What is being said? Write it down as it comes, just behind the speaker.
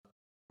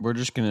we're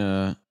just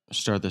gonna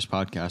start this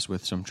podcast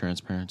with some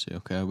transparency.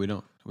 Okay, we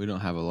don't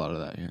have a lot of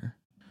that here.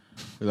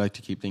 We like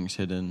to keep things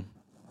hidden,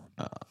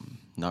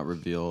 not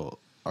reveal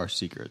our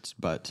secrets.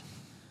 But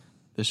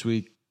this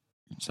week,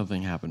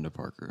 something happened to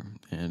Parker,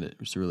 and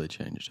it's really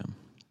changed him.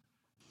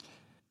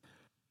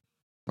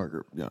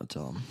 Parker, you gotta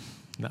tell him.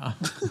 Nah.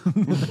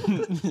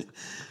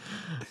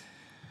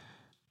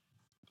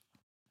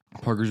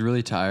 Parker's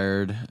really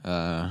tired.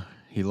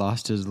 He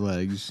lost his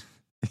legs,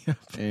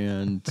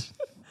 and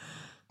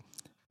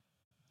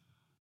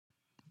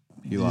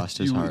he lost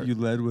his heart. You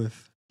led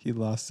with he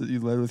lost it. You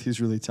led with he's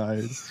really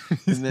tired,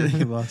 and then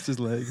he lost his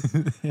leg.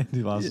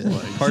 He lost his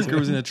legs. Parker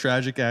was in a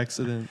tragic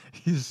accident.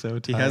 He's so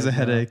tired. He has a now.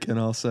 headache, and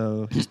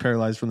also he's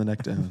paralyzed from the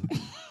neck down.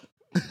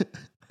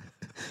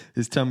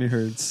 His tummy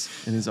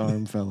hurts, and his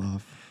arm fell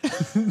off.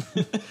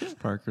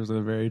 Parker's in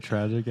a very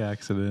tragic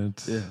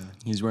accident. Yeah.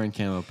 He's wearing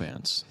camo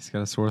pants. He's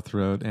got a sore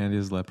throat and he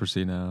has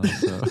leprosy now.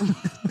 So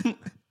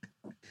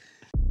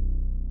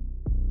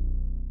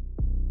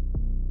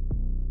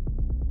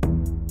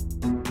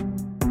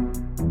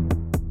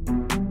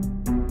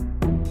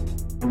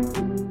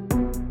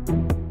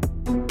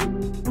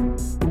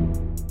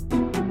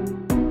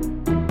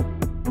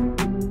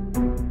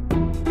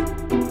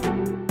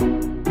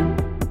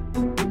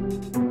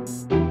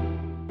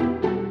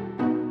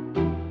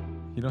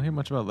you don't hear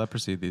much about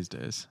leprosy these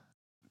days.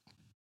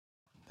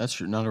 That's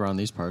true. Not around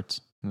these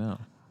parts. No.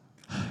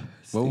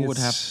 What would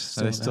happen?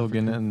 Are they still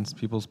getting it in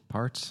people's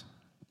parts?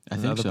 I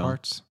In think other so.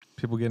 parts?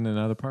 People getting it in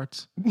other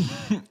parts?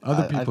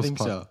 Other people's I think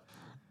parts. so.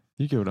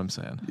 You get what I'm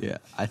saying. Yeah,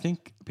 I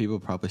think people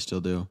probably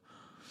still do.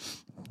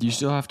 You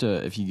still have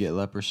to, if you get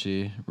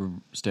leprosy,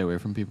 stay away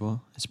from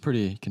people. It's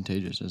pretty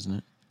contagious, isn't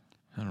it?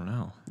 I don't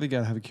know. They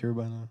gotta have a cure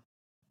by now.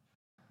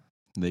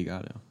 They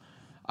got to.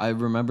 I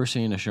remember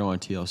seeing a show on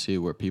TLC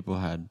where people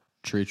had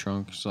tree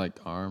trunks, like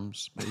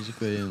arms,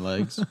 basically, and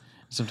legs.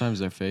 Sometimes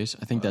their face.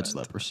 I think that's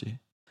leprosy.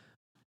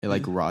 It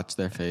like rots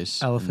their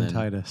face. and then-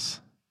 Elephantitis.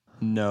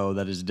 No,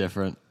 that is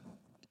different.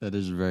 That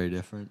is very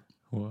different.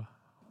 Wha-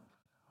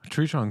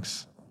 Tree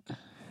trunks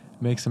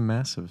makes them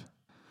massive.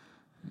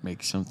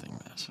 Make something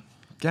massive.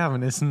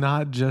 Gavin, it's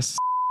not just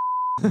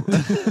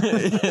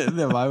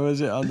Then why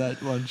was it on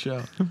that one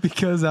show?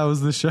 because that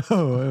was the show.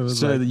 It was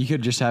So like, you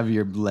could just have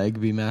your leg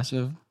be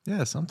massive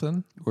yeah,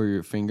 something. or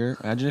your finger.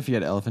 Imagine if you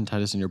had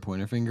elephantitis in your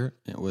pointer finger.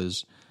 It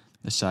was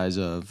the size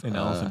of An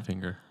elephant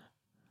finger.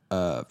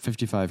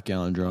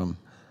 55-gallon drum.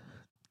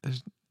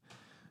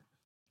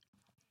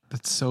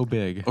 That's so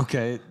big.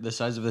 Okay, the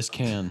size of this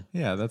can.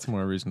 Yeah, that's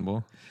more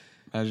reasonable.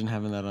 Imagine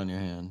having that on your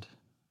hand.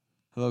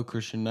 Hello,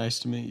 Christian. Nice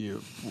to meet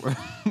you.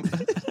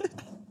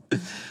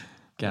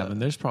 Gavin,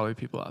 there's probably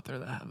people out there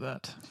that have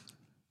that.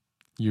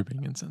 You're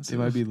being They insensitive.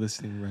 might be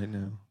listening right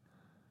now.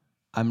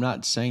 I'm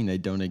not saying they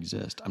don't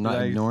exist. I'm not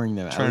Like, ignoring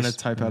them. Trying to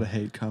type out a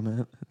hate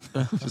comment.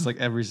 Just like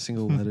every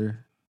single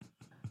letter.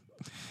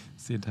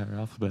 It's the entire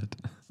alphabet.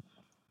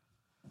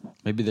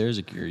 Maybe there is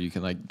a cure. You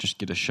can like just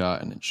get a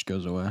shot and it just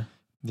goes away.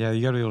 Yeah,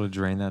 you got to be able to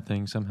drain that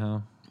thing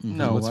somehow.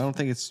 No, What's- I don't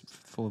think it's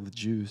full of the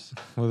juice.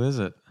 What is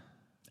it?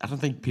 I don't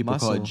think people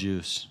call it Muscle.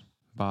 juice.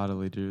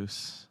 Bodily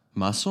juice.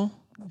 Muscle?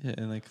 Yeah,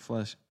 and like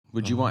flesh.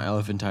 Would you want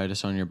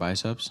elephantitis on your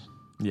biceps?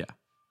 Yeah,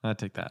 I'd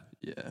take that.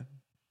 Yeah.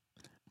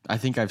 I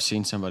think I've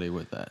seen somebody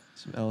with that.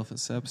 Some elephant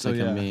sep. It's So like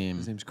a yeah, meme.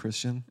 his name's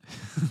Christian.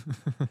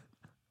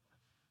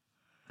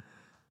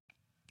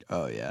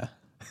 Oh yeah.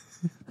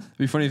 It'd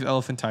be funny if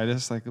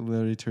elephantitis like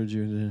literally turned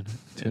you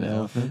into An an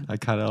elephant. I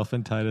caught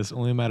elephantitis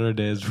only a matter of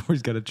days before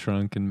he's got a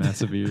trunk and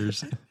massive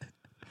ears.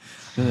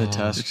 Then the Oh,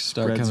 tusks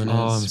start Spreads- coming in.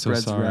 Oh, I'm so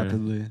spreads sorry.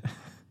 rapidly.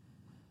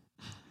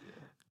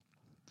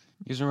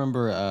 You guys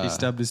remember? He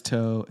stubbed his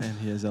toe and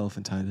he has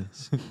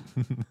elephantitis.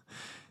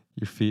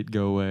 Your feet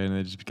go away and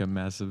they just become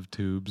massive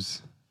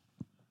tubes.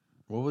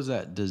 What was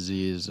that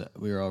disease that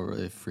we were all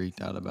really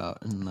freaked out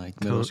about in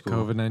like middle school?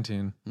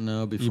 COVID-19.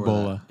 No, before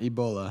Ebola. that.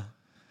 Ebola.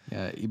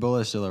 Yeah,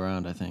 Ebola is still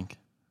around. I think.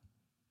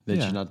 They're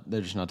Yeah. just not.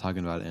 They're just not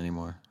talking about it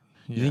anymore.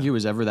 Yeah. You think it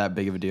was ever that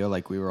big of a deal?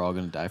 Like we were all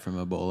going to die from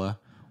Ebola,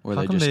 or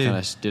How they come just they- kind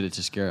of did it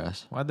to scare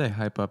us? Why'd they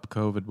hype up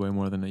COVID way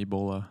more than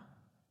Ebola?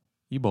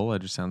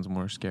 Ebola just sounds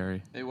more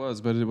scary. It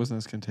was, but it wasn't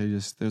as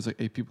contagious. There was like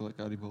 8 people that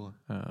got Ebola.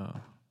 Oh.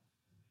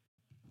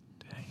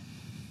 Dang.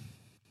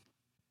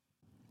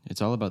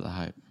 It's all about the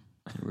hype.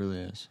 It really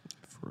is.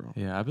 For real.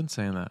 Yeah, I've been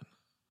saying that.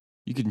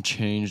 You can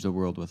change the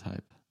world with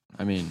hype.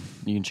 I mean,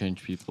 you can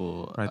change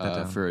people Write that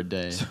down. for a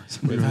day.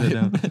 Somebody write it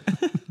down.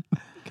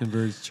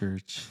 Converge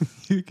Church.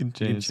 You can You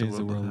can change, change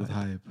the world with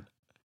hype.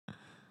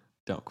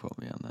 Don't quote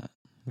me on that.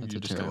 That's you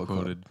a just got terrible quote.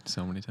 quoted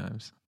so many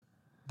times.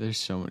 There's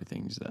so many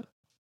things that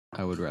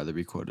I would rather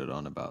be quoted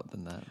on about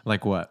than that.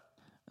 Like what?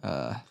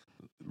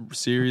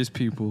 Serious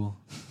people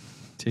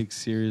take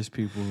serious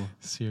people.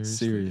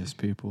 Seriously? Serious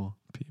people.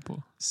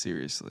 People.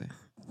 Seriously.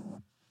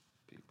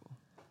 People.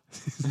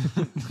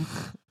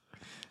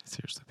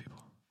 Seriously,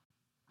 people.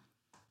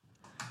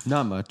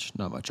 Not much.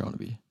 Not much I want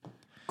to be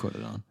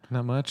quoted on.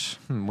 Not much.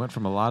 Went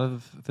from a lot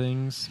of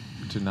things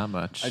to not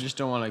much. I just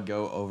don't want to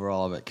go over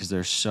all of it because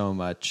there's so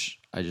much.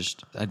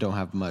 I don't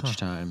have much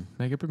time.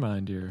 Make up your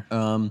mind here.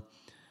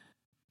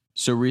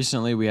 So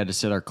recently we had to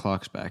set our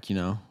clocks back, you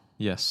know?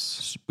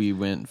 Yes. We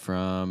went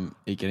from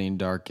it getting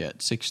dark at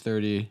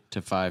 6:30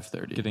 to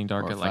 5:30. Getting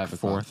dark or at like 5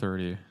 o'clock.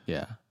 4:30.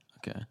 Yeah.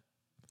 Okay.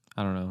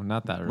 I don't know.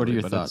 Not that early. What are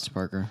your but thoughts,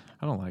 Parker?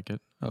 I don't like it.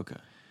 Okay.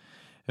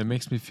 It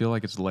makes me feel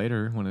like it's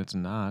later when it's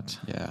not.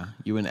 Yeah.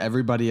 You and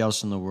everybody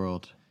else in the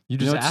world. You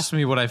know just what's- asked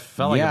me what I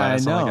felt Yeah, like about it. I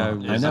It's not know.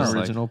 like I was know. just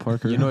like- Original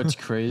Parker. You know what's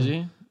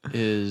crazy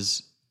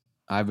is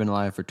I've been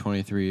alive for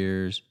 23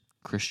 years.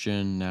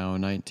 Christian now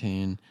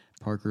 19.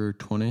 Parker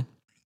 20.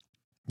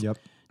 Yep.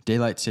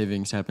 Daylight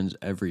savings happens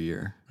every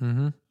year.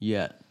 Mm-hmm.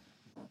 Yet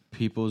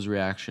people's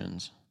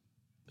reactions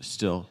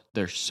still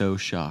they're so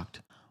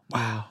shocked.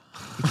 Wow.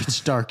 It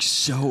gets dark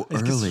so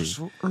early.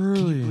 So Can you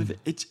early. believe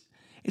it?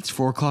 It's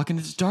 4 o'clock and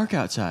it's dark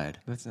outside.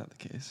 That's not the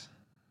case.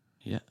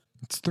 Yeah.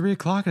 It's 3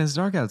 o'clock and it's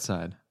dark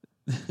outside.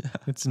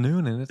 It's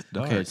noon and it's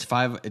dark. Okay, it's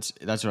 5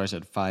 that's what I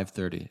said,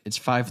 5:30. It's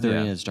 5:30 Yeah.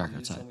 and it's dark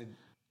outside.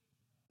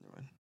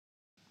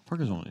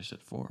 Parker's only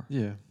said 4.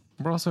 Yeah.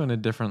 We're also in a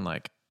different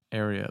like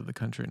area of the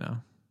country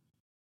now.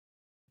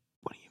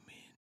 What do you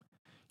mean?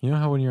 You know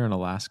how when you're in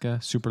Alaska,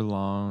 super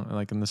long,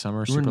 like in the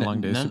summer, super long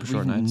days, super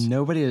short nights.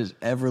 Nobody has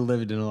ever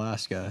lived in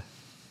Alaska.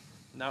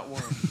 Not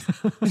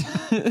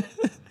one.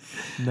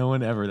 No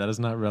one ever. That is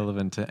not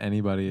relevant to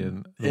anybody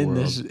in the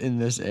world. in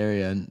this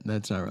area, and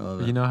that's not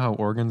relevant. You know how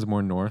Oregon's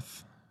more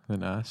north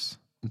than us,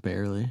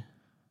 barely.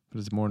 but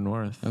it's more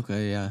north.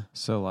 Okay, yeah.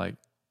 So like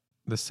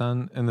the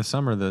sun in the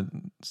summer, the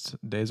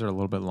days are a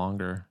little bit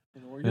longer.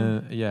 In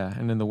Oregon? Yeah,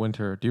 and in the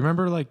winter, do you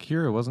remember like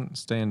here it wasn't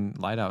staying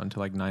light out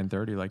until like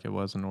 9:30 like it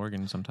was in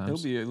Oregon sometimes?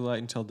 It'll be light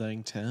until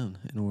dang 10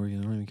 in Oregon.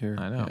 I don't even care.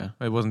 I know.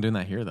 Yeah. It wasn't doing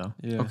that here though.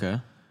 Yeah. Okay.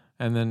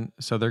 And then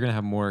so they're gonna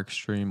have more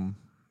extreme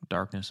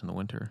darkness in the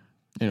winter.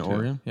 In too.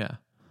 Oregon? Yeah,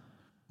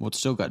 Well, it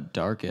still got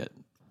dark at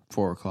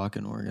 4 o'clock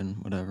in Oregon,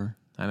 whatever.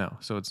 I know.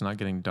 So it's not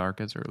getting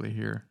dark as early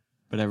here.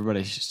 But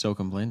everybody still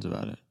complains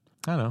about it.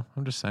 I know.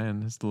 I'm just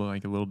saying it's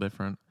like a little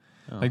different.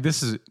 Oh. Like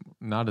this is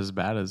not as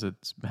bad as it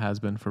has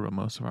been for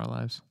most of our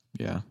lives.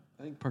 Yeah.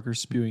 I think Parker's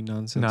spewing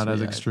nonsense. Not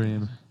as Yeah.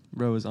 extreme.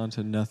 Bro is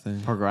onto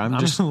nothing. Parker, I'm I'm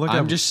just gonna look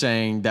I'm up- just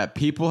saying that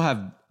people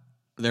have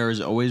there has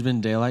always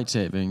been daylight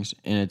savings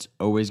and it's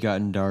always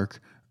gotten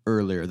dark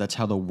earlier. That's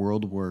how the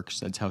world works.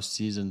 That's how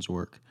seasons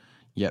work.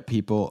 Yet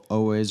people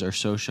always are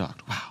so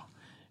shocked. Wow,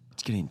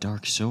 it's getting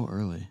dark so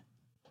early.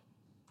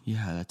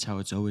 Yeah, that's how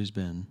it's always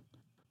been.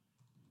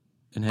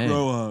 And hey,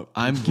 Grow up.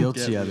 I'm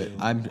guilty Get of it.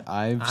 real. I've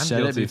I'm said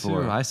it guilty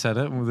before. too. I said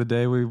it the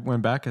day we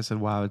went back. I said,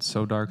 "Wow, it's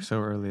so dark so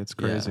early. It's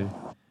Yeah. crazy.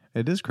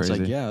 It is It's crazy.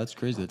 like, yeah, that's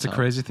crazy. It's a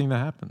crazy thing that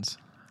happens.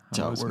 That's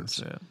how it I'm always gonna works.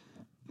 say it.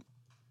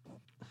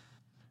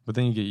 But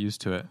then you get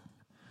used to it.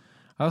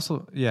 I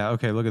also, yeah,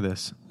 okay, look at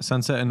this.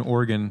 Sunset in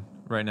Oregon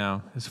right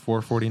now is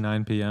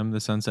 4:49 p.m. The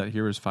sunset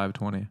here is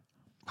 5:20.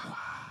 Wow.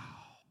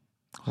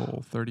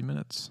 Whole 30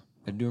 minutes.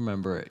 I do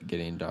remember it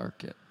getting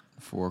dark at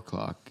 4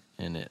 o'clock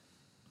in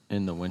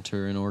the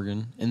winter in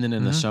Oregon. And then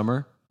in the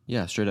summer,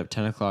 yeah, straight up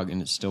 10 o'clock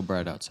and it's still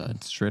bright outside.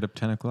 It's straight up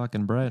 10 o'clock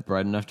and bright.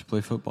 Bright enough to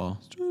play football.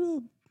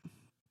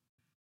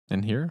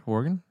 And here,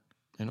 Oregon?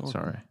 In Oregon.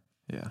 Sorry.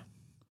 Yeah.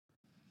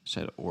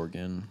 Said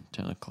Oregon,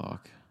 10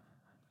 o'clock.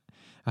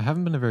 I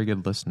haven't been a very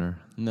good listener.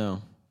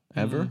 No.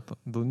 Ever?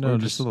 No, Or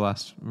just just- the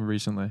last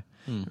recently.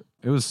 Hmm.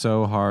 It was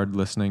so hard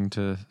listening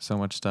to so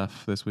much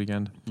stuff this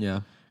weekend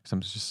Yeah. because I'm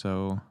just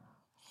so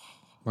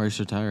Why are you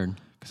so tired?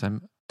 because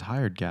I'm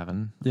tired,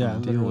 Gavin. Yeah,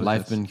 Deal with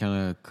Life this. been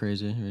kind of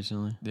crazy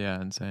recently. Yeah,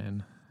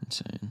 insane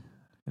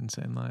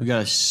Insane. life. We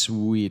got a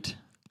sweet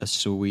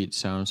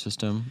sound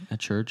system at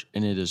church,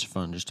 and it is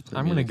fun just to play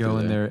I'm gonna music go through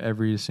in there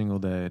every single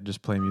day,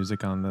 just play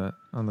music on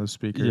those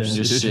speakers,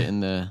 Yeah.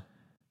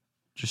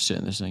 Just sit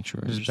in the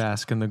sanctuary. just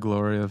bask in the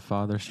glory of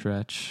Father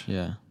Stretch,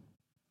 Yeah.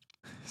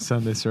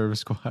 Sunday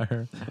Service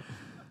Choir.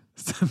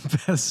 It's the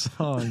best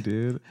song,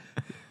 dude.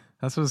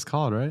 That's what it's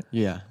called, right?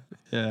 Yeah.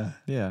 Yeah.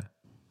 Yeah,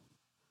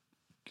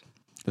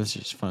 That's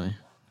just funny.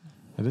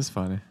 it is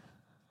funny.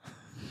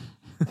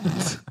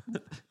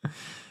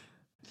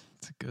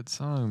 It's a good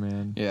song,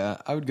 man. Yeah,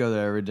 I would go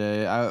there every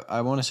day.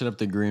 I want to set up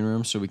the green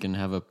room so we can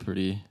have a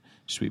pretty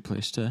sweet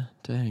place to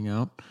hang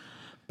out.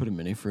 Put a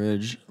mini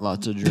fridge,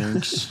 lots of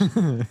drinks,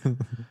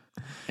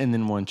 and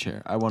then one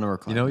chair. I want to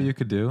recline. You know what you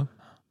could do?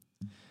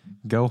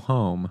 Go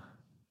home,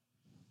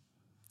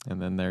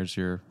 and then there's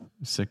your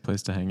sick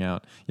place to hang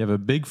out. You have a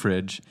big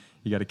fridge,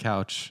 you got a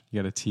couch,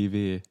 you got a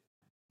TV.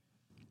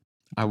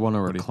 I want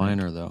a What do you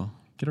think? recliner though.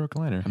 Get a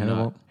recliner. I'm Hannah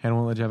not-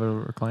 won't let you have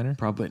a recliner?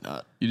 Probably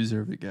not. You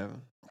deserve it,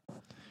 Gavin.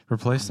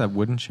 Replace that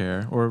wooden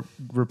chair, or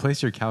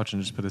replace your couch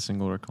and just put a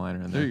single recliner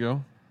in there. There you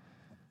go.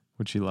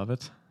 Would she love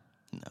it?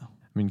 No.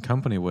 I mean,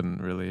 company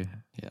wouldn't really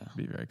Yeah.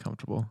 be very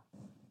comfortable.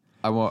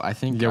 I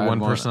think You get I'd one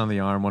want- person on the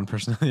arm, one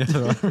person on the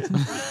other arm,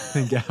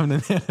 and Gavin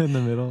in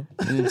the middle.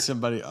 and then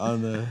somebody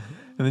on the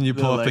And then you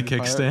The pull up the leg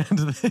part.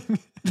 kickstand thing.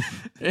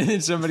 and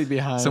then somebody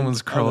behind.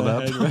 Someone's on curled the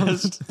up.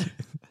 headrest.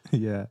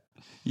 Yeah.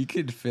 You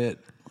could fit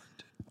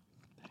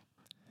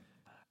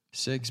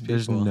 6 people.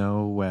 There's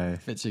no way.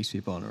 Fit 6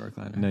 people on a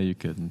recliner. No, you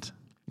couldn't.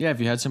 Yeah, if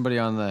you had somebody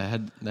on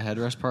the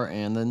headrest part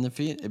and then the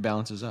feet, it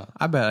balances out.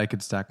 I bet I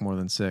could stack more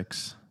than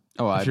 6.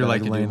 Oh, I if you're bet I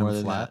like could do laying more them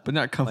than flat, that. But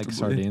not like comfortably.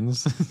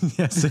 sardines.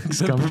 Yeah,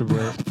 6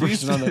 comfortably.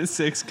 Person on the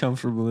 6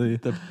 comfortably.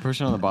 The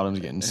person on the bottom is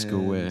getting And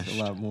squished.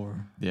 a lot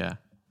more. Yeah,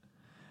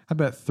 I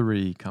bet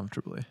 3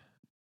 comfortably.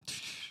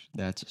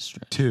 That's a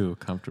stretch. 2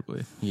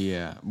 comfortably.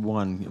 Yeah,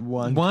 one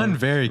One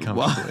very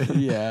comfortably.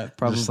 Yeah,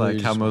 probably Just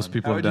like how most one.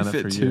 people How have would you done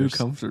it fit for 2 years.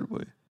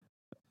 comfortably?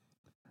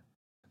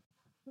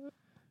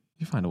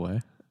 You find a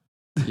way.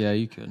 Yeah,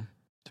 you could.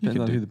 Depends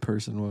could on do- who the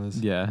person was.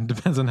 Yeah, it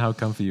depends on how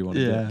comfy you want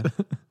to Yeah.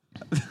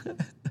 get.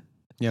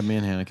 Yeah, me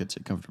and Hannah could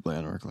sit comfortably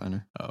on a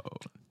recliner. Oh,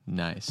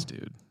 nice,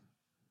 dude.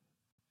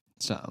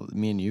 It's not,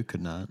 me and you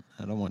could not.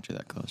 I don't want you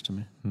that close to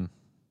me. Hmm.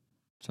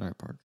 Sorry,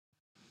 Park.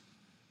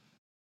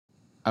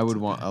 I would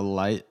want a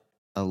light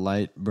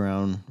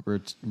brown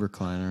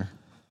recliner,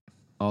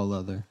 all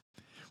leather.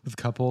 With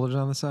cup holders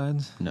on the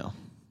sides? No,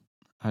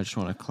 I just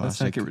want a Let's not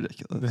classic. get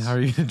ridiculous. Then how are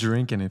you going to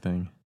drink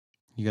anything?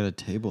 You got a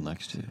table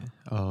next to you,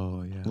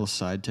 Oh, yeah. little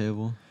side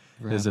table.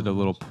 Is it a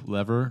little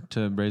lever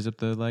to raise up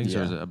the legs, or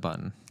Yeah. is it a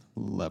button?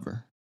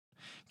 lever?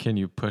 Can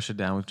you push it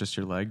down with just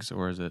your legs,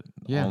 or is it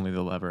Yeah. only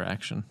the lever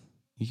action?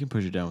 You can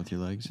push it down with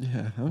your legs.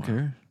 Yeah, I don't Wow.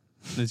 care.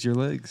 It's your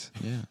legs.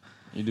 Yeah,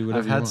 you do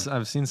whatever you want.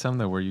 I've seen some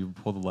though where you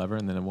pull the lever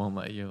and then it won't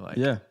let you like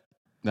Yeah.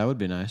 That would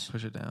be nice.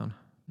 push it down,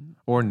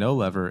 or no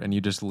lever and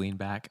you just lean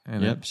back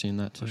and Yep, it seen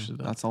that too. pushes it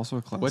up. That's also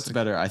a classic. What's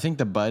better? I think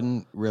the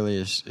button really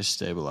is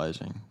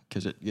stabilizing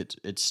because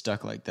it's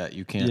stuck like that.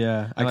 You can't.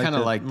 Yeah. I kind of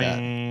the- like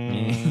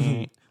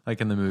that.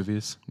 Like in the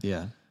movies.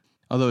 Yeah.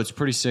 Although it's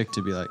pretty sick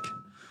to be like,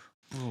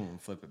 boom,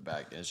 flip it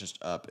back. It's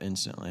just up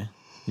instantly.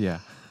 Yeah.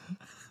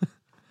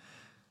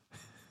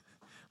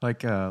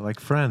 like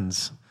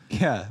Friends.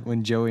 Yeah.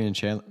 When Joey and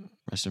Chandler,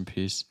 rest in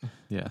peace,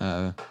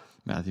 Yeah.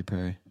 Matthew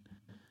Perry,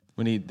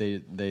 when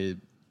they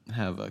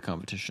have a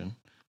competition,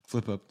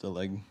 flip up the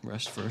leg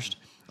rest first.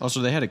 Also,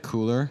 they had a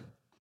cooler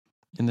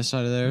in the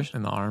side of theirs,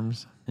 In the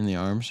arms. in the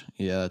arms.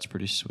 Yeah, that's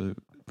pretty sweet.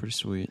 Pretty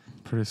sweet.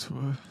 Pretty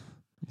sweet.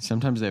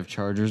 Sometimes they have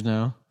chargers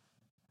now.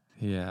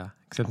 Yeah.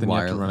 Except then you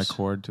have to run a Wireless.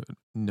 cord to it.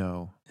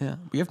 No. Yeah.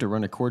 We have to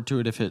run a cord to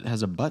it if it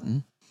has a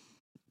button.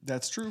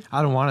 That's true.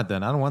 I don't want it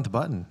then. I don't want the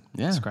button.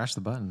 Yeah. Scratch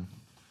the button.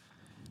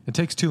 It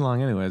takes too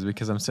long anyways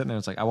because I'm sitting there.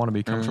 It's like, I want to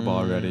be comfortable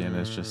already. And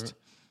it's just,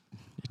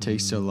 It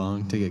takes so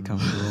long to get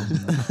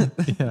comfortable.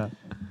 yeah.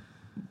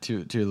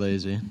 Too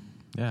lazy.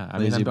 Yeah. I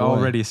mean, Lazy I'm boy.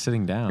 already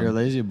sitting down. You're a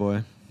lazy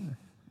boy.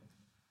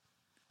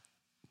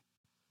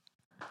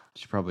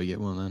 Should probably get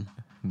one then.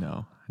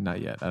 No,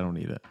 not yet. I don't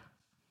need it.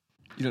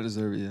 You don't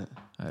deserve it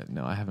yet.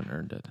 No, I haven't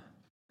earned it.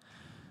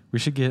 We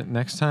should get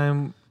next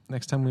time we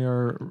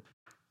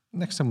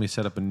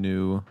set up a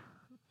new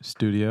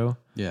studio,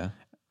 Yeah.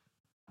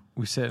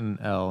 we sit in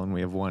L and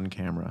we have 1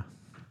 camera.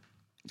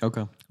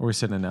 Okay. Or we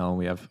sit in L and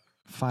we have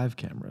 5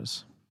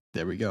 cameras.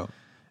 There we go.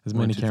 As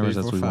 1, many 2, 3, cameras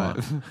as 4, we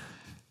 5. want.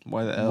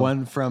 Why the L?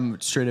 One from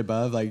straight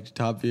above, like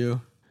top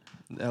view.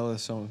 L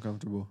is so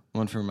uncomfortable.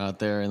 One from out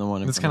there, and the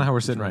one. That's from kinda how we're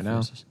in sitting front right of now.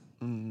 us.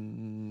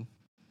 Mm,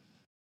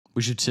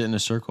 We should sit in a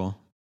circle.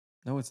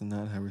 no, it's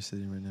not how we're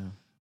sitting right now.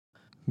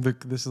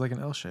 This is like an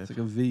L shape. It's like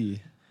a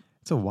V.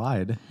 It's a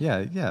wide.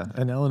 Yeah.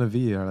 An L and a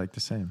V are like the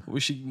same. We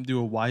should do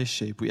a Y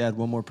shape. We add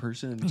one more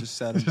person and just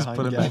sat him Just behind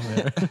put it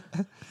Gavin. back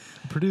there.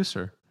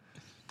 Producer.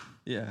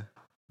 Yeah.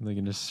 They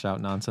can just shout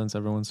nonsense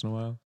every once in a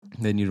while.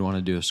 Then you'd want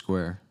to do a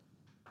square.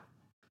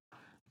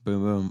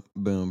 Boom, boom,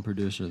 boom.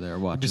 Producer there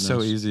watching. It'd be so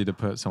us. easy to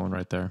put someone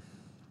right there.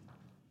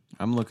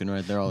 I'm looking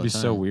right there all It'd the be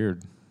time. so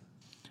weird.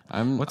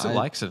 What's it I-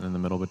 like sitting in the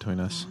middle between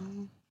us?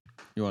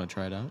 You want to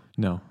try it out?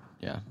 No.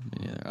 Yeah,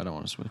 me neither. I don't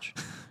want to switch.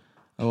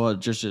 Oh, well, it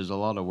just is a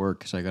lot of work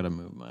because I got to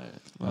move my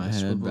head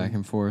swivel. back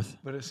and forth.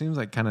 But it seems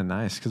like kind of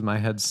nice because my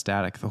head's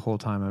static the whole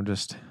time. I'm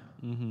just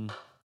Mm-hmm.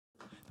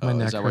 my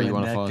neck is that why you hurts.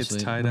 want to neck fall gets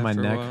asleep? tied my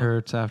after a neck while.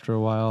 hurts after a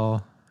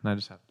while, and I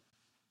just have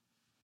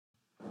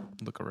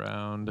to look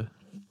around.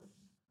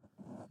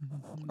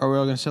 Are we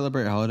all going to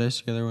celebrate holidays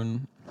together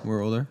when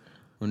we're older?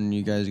 When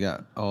you guys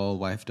got all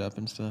wifed up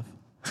and stuff?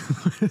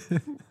 It's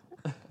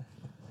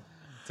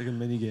like a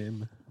mini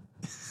game.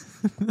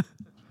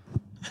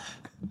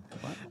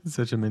 It's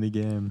such a mini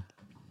game.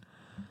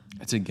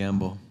 It's a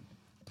gamble.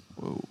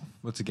 Whoa.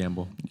 What's a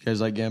gamble? You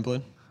guys like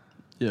gambling?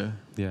 Yeah.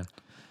 Yeah.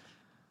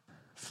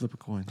 Flip a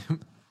coin.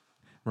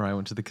 Mariah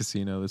went to the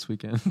casino this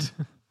weekend.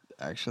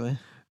 Actually?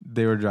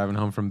 They were driving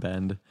home from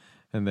Bend,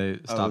 and they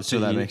stopped so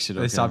to that eat. makes it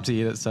They okay. stopped to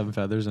eat at Seven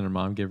Feathers, and her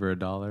mom gave her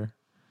 $1.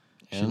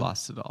 She And?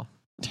 lost it all.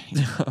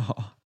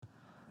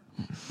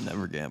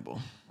 Never gamble.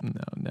 No,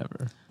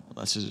 never.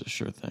 Unless it's a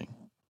sure thing.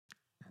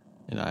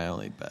 And I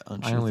only bet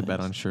on I only bet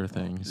on sure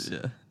things,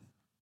 Yeah.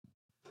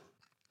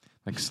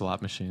 like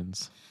slot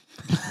machines.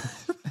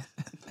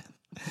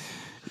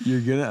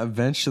 You're going to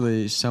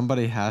eventually,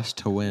 somebody has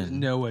to win.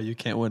 No way. You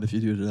can't win if you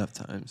do it enough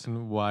times.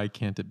 And why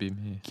can't it be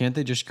me? Can't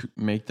they just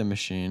make the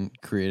machine,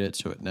 create it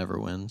so it never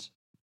wins?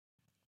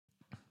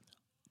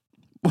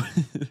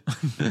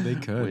 They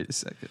could. Wait a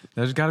second.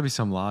 There's got to be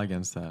some law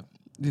against that.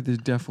 Dude, there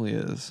definitely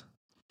is.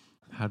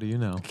 How do you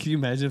know? Can you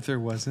imagine if there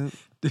wasn't?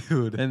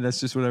 Dude. And that's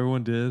just what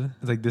everyone did?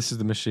 It's like this is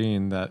the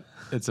machine that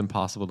it's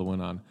impossible to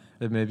win on.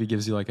 It maybe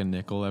gives you like a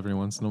nickel every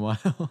once in a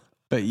while.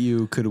 But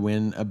you could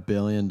win $1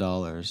 billion. Oh,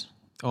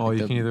 Like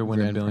you the can either win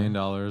 $1 grand billion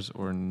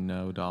or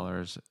no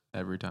dollars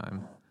every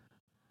time.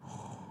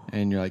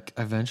 And you're like,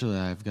 eventually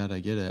I've got to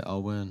get it.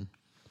 I'll win.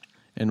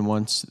 And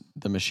once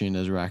the machine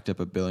has racked up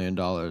 $1 billion,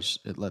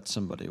 it lets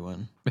somebody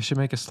win. They should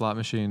make a slot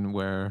machine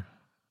where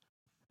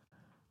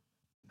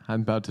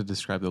I'm about to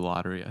describe the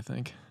lottery, I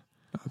think.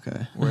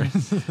 Okay. Where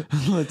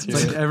Let's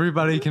it's like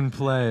everybody can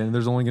play and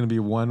there's only going to be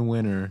one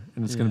winner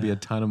and it's going to be a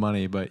ton of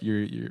money, but you're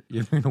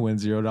either going to win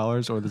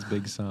 $0 or this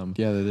big sum.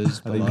 Yeah, that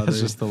is. I think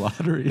that's just the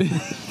lottery.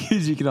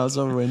 Because you can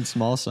also win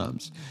small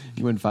sums.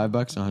 You win $5,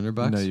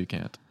 $100. No, you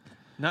can't.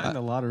 Not in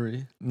the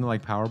lottery.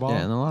 Like Powerball?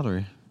 Yeah, in the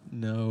lottery.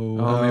 No.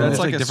 Oh, maybe that's it's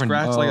like like a different-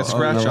 scratch, like a oh,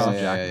 scratch yeah, off.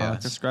 yeah, yeah, yeah.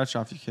 Like a scratch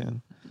off, you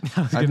can.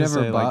 I was I've gonna never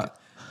say, bought. like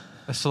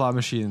a slot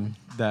machine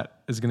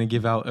that is going to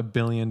give out $1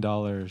 billion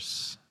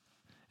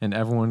and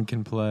everyone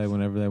can play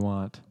whenever they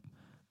want,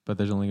 but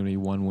there's only going to be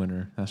one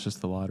winner. That's just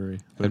the lottery.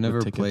 I've With never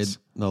tickets. played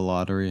the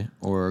lottery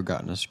or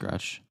gotten a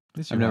scratch.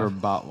 I've never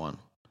bought one.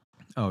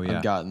 Oh yeah,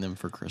 I've gotten them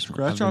for Christmas.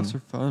 Scratch I've offs been-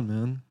 are fun,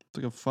 man. It's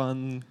like a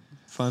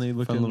funny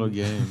looking fun little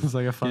game. it's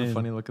like a fun, Game.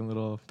 funny looking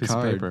little piece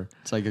Card. of paper.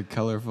 It's like a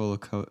colorful.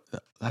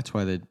 That's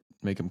why they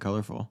make them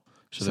colorful,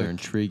 so It's they're like-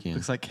 intriguing.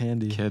 Looks like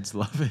candy. Kids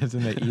love it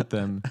and they eat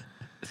them,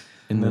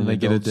 and then they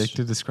get adults-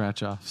 addicted to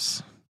scratch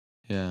offs.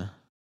 Yeah,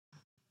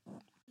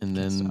 and Can't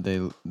then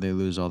stop. they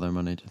lose all their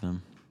money to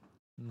them.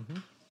 Mm-hmm.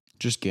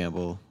 Just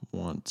gamble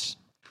once,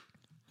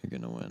 you're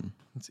gonna win.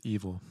 It's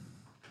evil.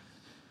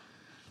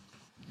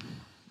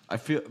 I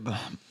feel,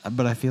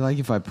 but I feel like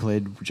if I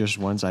played just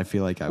once, I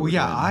feel like I Well, would.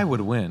 yeah, win. I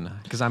would win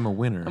because I'm a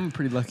winner. I'm a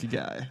pretty lucky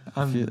guy.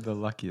 I'm feel- the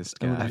luckiest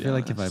I'm guy. gonna I be feel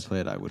like if I honest.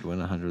 played, I would win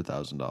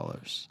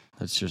 $100,000.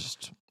 That's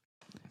just.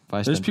 If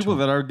I There's spent people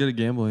that are good at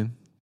gambling.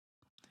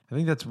 I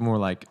think that's more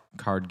like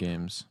card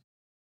games.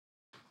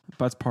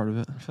 That's part of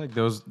it. I feel like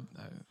those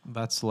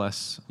that's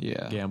less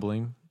yeah,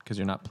 gambling because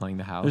you're not playing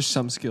the house. There's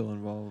some skill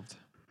involved.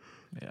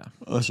 Yeah,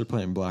 unless you're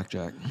playing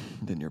blackjack,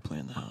 then you're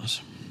playing the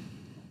house.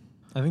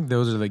 I think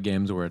those are the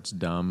games where it's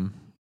dumb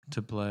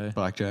to play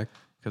Blackjack,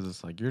 because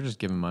it's like you're just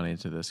giving money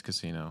to this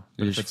casino.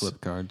 But you if just it's-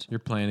 flip cards. You're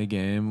playing a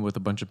game with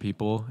a bunch of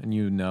people, and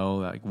you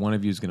know that like, one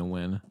of you is going to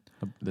win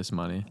this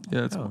money.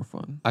 Yeah, it's Oh. more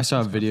fun. I saw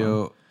a That's kinda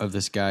video of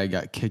this guy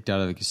got kicked out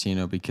of the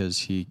casino because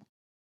he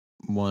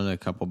won a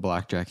couple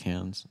blackjack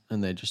hands,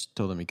 and they just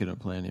told him he couldn't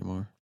play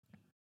anymore.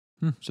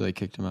 So they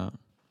kicked him out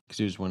because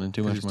he was winning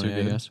too 'Cause much he's too money.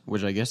 I good? guess,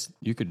 which I guess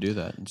you could do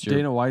that. It's your,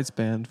 Dana White's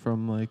banned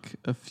from like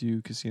a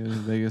few casinos in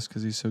Vegas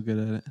because he's so good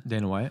at it.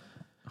 Dana White.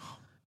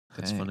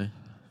 that's Dang. funny.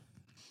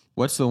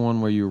 What's the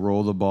one where you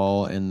roll the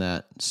ball in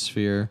that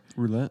sphere?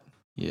 Roulette.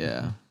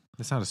 Yeah.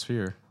 It's not a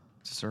sphere;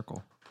 it's a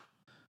circle.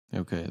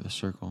 Okay, the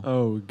circle.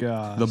 Oh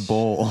god. The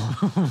bowl.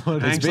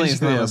 What It's Actually, it's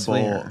basically not a a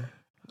sphere.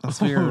 bowl. A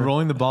sphere.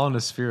 rolling the ball in a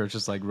sphere. It's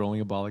just like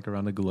rolling a ball like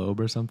around a globe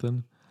or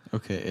something.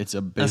 Okay, it's a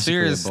A basically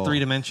sphere is bowl.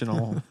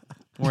 3-dimensional,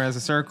 whereas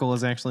a circle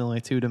is actually only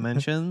 2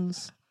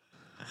 dimensions.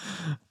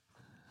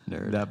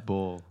 Nerd. That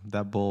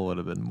bowl would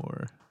have been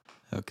more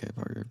Okay,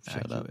 Parker,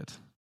 shut up. accurate.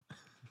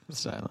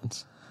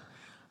 Silence.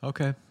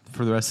 Okay,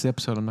 for the rest of the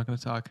episode, I'm not going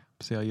to talk.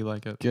 See how you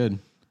like it. Good.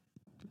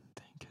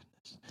 Thank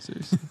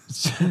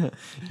Seriously.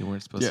 You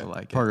weren't supposed to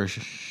like Parker,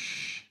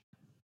 shh.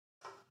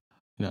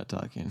 You're not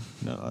talking.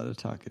 Not allowed to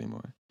talk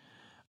anymore.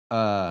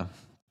 I'm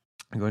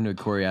going to a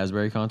Corey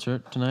Asbury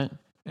concert tonight.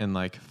 it in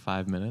like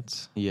 5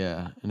 minutes.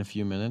 Yeah, in a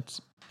few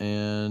minutes.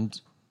 And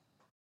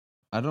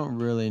I don't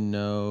really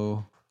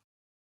know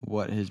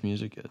what his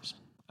music is.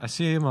 I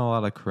see him a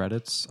lot of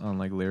credits on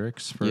like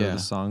lyrics for Yeah. the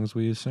songs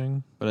we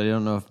sing. But I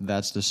don't know if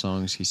that's the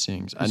songs he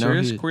sings. I know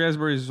Serious? he, Corey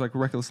Asbury's like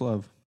Reckless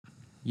Love.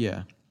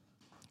 yeah.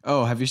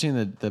 Oh, have you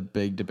seen the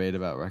big debate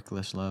about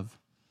reckless love?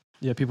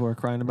 Yeah, people are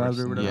crying about it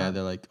or whatever. Yeah,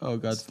 they're like, oh,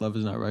 God's love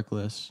is not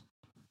reckless.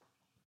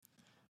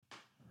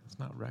 It's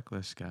not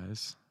reckless,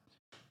 guys.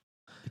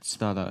 It's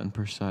thought out and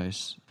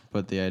precise,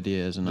 but the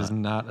idea is It is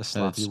not not a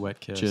sloppy it's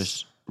wet kiss.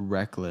 just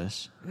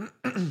reckless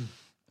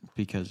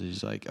because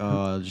he's like,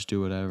 oh, I'll just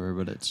do whatever,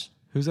 but it's,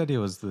 Whose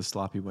idea was the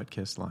sloppy wet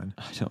kiss line?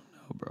 I don't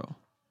know, bro.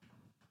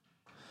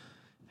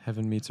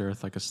 Heaven meets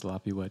earth like a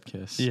sloppy wet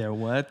kiss. Yeah,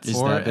 what? Is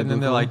Or that and then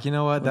they're biblical? like, you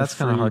know what? What a That's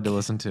kind of hard to freak.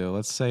 listen to.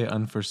 Let's say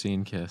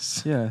unforeseen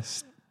kiss. Yeah,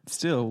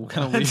 still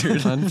kind of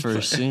weird.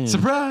 Unforeseen.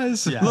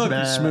 Surprise! Yeah, Look,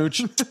 that-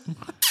 smooch.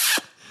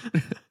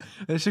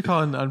 They should call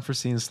it an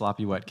unforeseen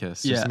sloppy wet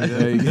kiss. Yeah. Just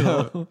There you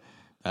go.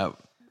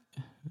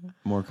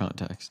 More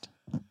context.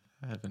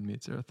 Heaven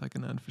meets earth like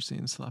an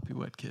unforeseen sloppy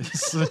wet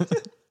kiss.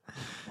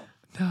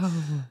 No,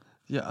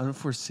 Yeah,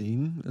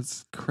 unforeseen.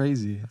 That's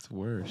crazy. it's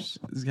worse.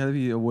 There's got to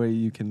be a way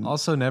you can.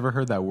 Also, never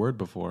heard that word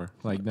before.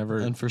 Like,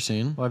 never.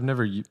 Unforeseen? Well, I've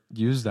never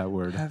used that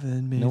word.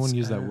 Heaven No one meets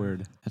used that earth.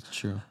 word. That's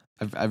true.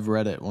 I've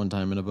read it one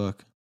time in a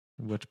book,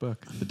 Which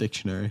book? the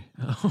dictionary.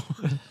 Oh,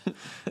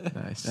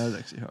 nice. That was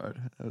actually hard.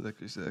 That was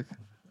actually sick.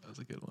 That was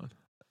a good one.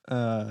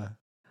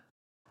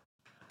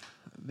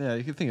 Yeah,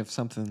 you could think of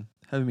something.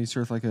 Heaven meets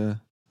earth like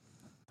a.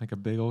 Like a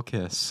big old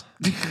kiss.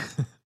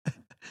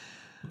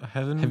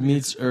 Heaven It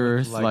meets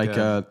earth like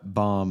a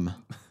bomb.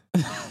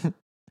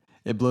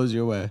 It blows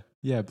you away.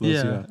 Yeah, it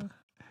blows you Yeah. up.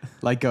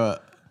 Like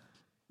a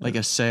Like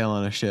a sail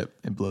on a ship,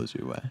 it blows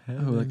you away.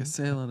 Oh, like a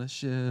sail on a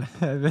ship.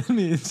 Heaven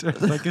meets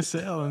earth like a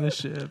sail on a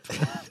ship.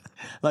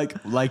 Like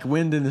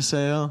wind in a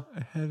sail.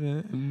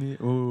 Heaven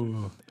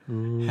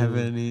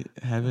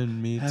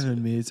Meets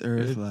meets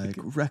earth like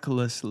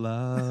reckless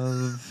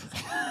love.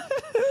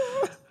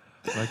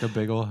 Like a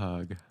big ol'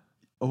 hug.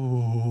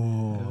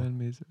 Oh, Heaven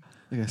meets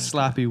like a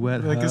sloppy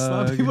wet like hug. a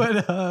sloppy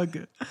wet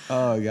hug.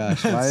 Oh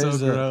gosh, That's why so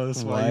is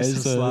gross. it? Why are you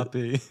so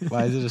sloppy?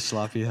 Why is it a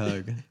sloppy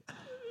hug?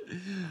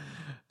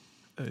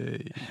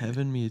 Hey.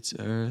 Heaven meets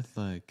earth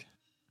like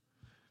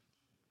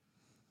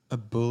a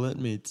bullet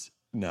meets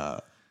no.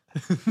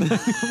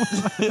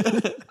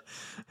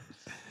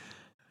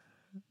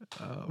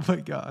 Oh my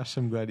gosh,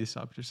 I'm glad you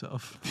stopped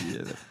yourself.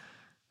 Yeah.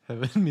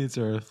 Heaven meets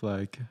earth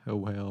like a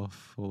whale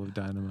full of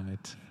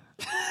dynamite.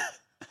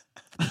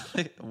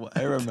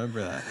 I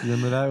remember that.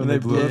 Remember that When they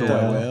blew up the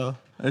that whale? whale.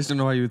 I just don't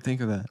know why you would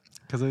think of that.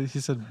 Because he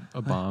said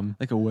a bomb.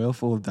 Like a whale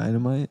full of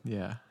dynamite.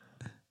 Yeah.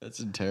 That's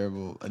a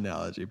terrible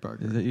analogy,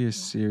 Parker. Is that your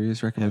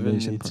serious Heaven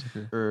recommendation, meets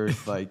Parker?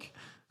 earth like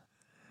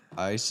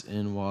ice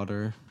in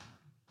water.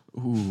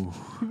 Ooh,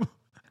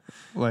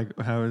 Like,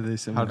 how are they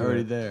similar?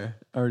 already there.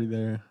 Already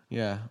there.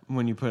 Yeah,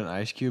 when you put an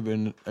ice cube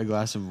in a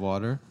glass of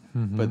water,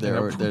 Mhm. but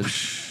there's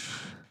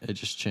it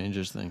just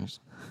changes things.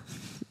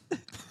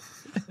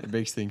 It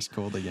makes things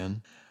cold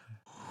again.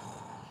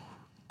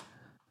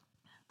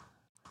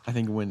 I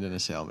think wind in a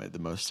sail made the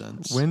most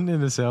sense. Wind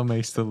in a sail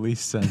makes the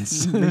least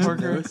sense. Makes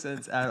no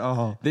sense at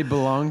all. They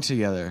belong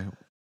together.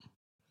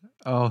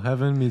 Oh,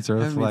 heaven meets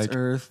earth Heaven like meets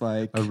earth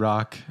like a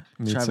rock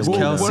meets Travis a Kelce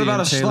window. what about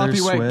a and Taylor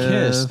sloppy white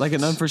kiss? Swift. Like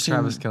an unforeseen.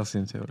 Travis Kelce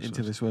and Taylor and Swift.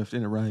 Taylor Swift,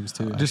 and it rhymes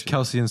too. Just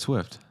Kelsey and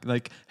Swift.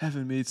 like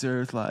heaven meets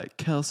earth like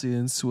Kelsey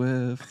and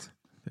Swift.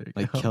 There you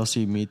Like go.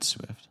 Kelsey meets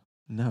Swift.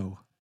 No.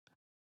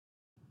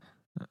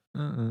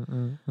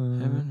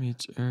 Heaven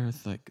meets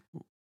earth like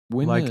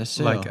wind like in a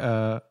sail.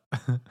 like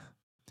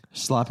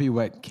Sloppy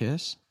wet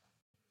kiss.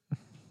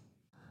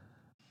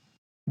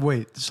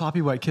 wait,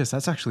 sloppy white kiss.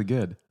 That's actually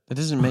good. That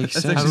doesn't make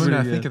That's sense. How did we pretty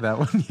not good. think of that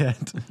one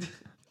yet?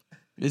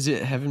 Is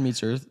it heaven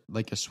meets earth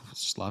like a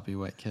sloppy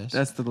wet kiss?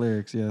 That's the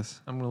lyrics,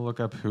 yes. I'm gonna look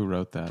up who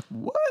wrote that,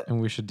 what?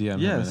 and we should DM him.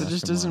 Yes, and That ask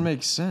just him doesn't why.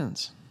 make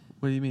sense.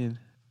 What do you mean?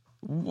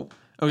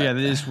 Oh yeah,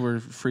 they just were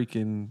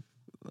freaking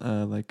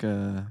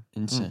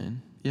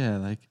Insane. yeah,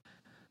 like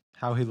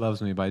How He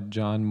Loves Me by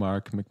John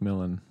Mark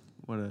McMillan.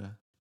 what a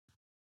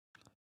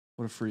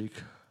freak.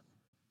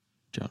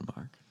 John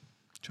Mark.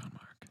 John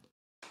Mark.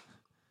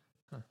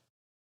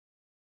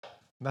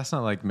 That's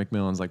not like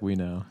McMillan's like we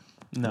know.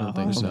 No, I don't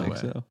think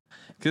so.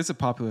 Because it's a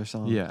popular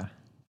song. Yeah.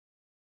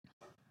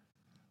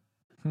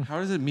 How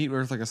does it meet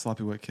earth like a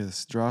sloppy wet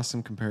kiss? Draw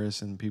some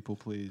comparison, people,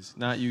 please.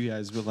 Not you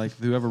guys, but like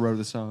whoever wrote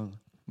the song.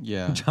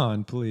 Yeah.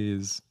 John,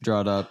 please.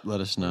 Draw it up.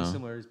 Let us What are the know.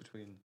 similarities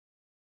between.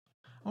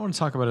 I want to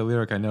talk about a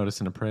lyric I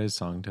noticed in a praise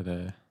song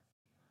today.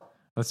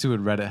 Let's see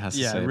what Reddit has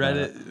to say. about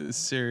it. Reddit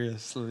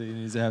seriously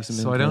needs to have some.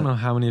 So I don't know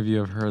how many of you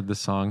have heard the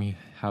song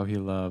 "How He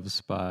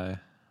Loves" by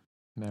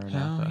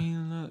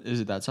Maranatha.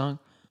 Is it that song?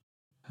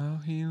 How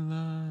he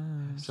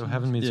loves. So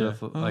Heaven Meets Yeah.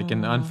 Earth, like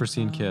an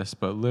unforeseen kiss,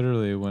 but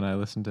literally when I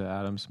listened to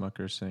Adam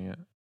Smucker sing it,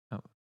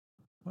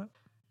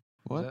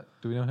 What?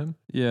 do we know him?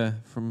 Yeah,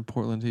 from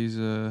Portland. He's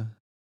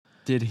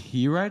Did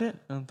he write it?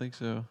 I don't think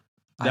so.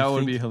 I That would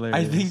think- be hilarious.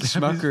 I think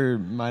Smucker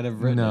might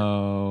have written it.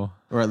 No.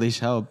 Or at least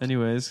helped.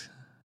 Anyways,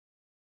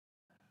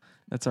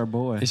 that's our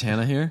boy. Is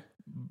Hannah here?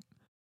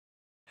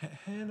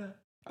 Hannah.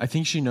 I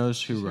think she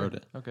knows who wrote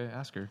it. Okay,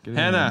 ask her. Get in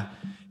Hannah.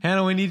 there.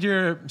 Hannah, we need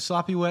your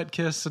sloppy wet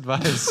kiss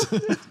advice.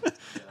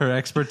 Her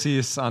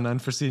expertise on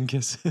unforeseen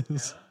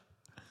kisses.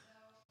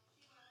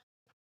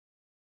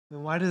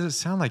 Then why does it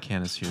sound like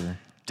Hannah's here?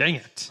 Dang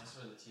it.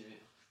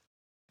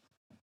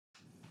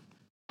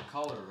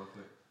 Call her real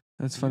quick.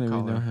 That's funny. We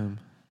call know her. him.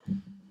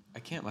 I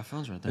can't. My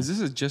phone's right there. Is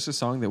this just a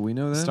song that we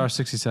know? Then Star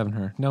 67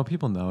 her. No,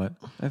 people know it.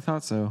 I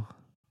thought so.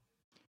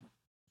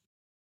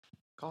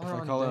 Call If her I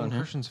on call her Dan on here?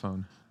 Christian's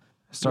phone.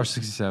 Star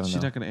 67 She's though.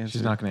 not going to answer.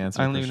 She's not going to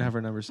answer. I the don't even question. have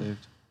her number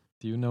saved.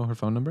 Do you know her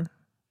phone number?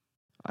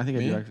 I think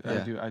I Me? do.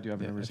 Actually, Yeah. I do have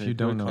her Yeah, number if saved. you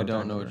don't know I her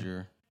don't phone know what number.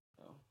 you're.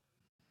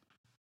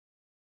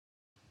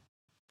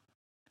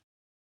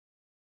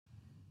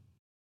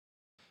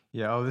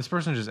 Yeah. Oh, this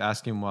person just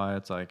asking why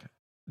it's like.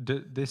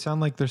 They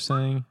sound like they're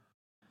saying.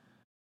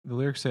 The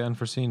lyrics say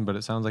unforeseen, but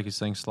it sounds like he's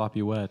saying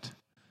sloppy wet.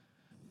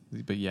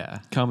 But yeah,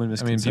 Common I mean,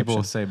 misconception.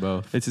 people say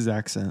both. It's his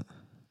accent.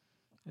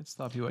 It's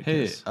sloppy wet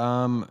Hey, kiss.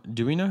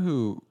 do we know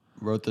who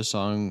wrote the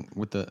song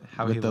with the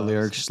How He Loves.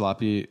 lyrics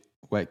 "sloppy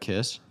wet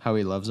kiss"? How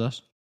he loves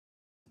us.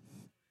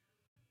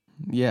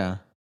 Yeah.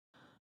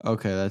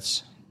 Okay,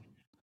 that's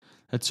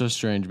so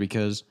strange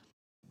because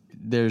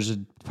there's a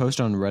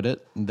post on Reddit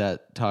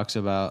that talks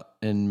about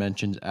and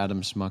mentions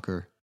Adam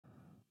Smucker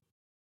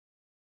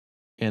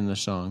in the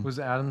song. Was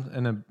Adam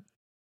in a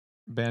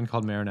band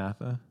called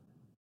Maranatha?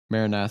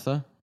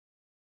 Maranatha?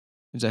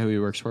 Is that who he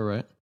works for,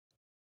 right?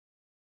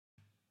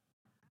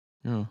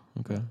 Oh,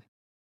 okay.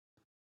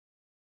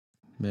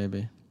 Maybe.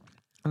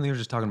 I think he was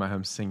just talking about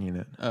him singing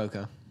it. Oh,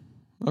 okay.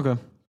 Okay.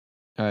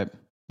 All right.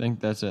 Think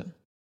that's it.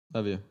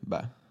 Love you.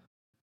 Bye.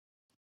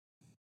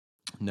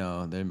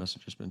 No, they must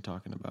have just been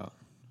talking about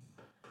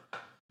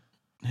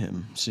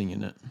him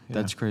singing it. Yeah.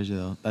 That's crazy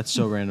though. That's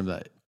so random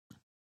that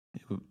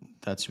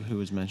that's who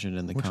was mentioned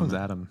in the Which comment.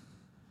 one's Adam?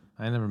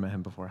 I never met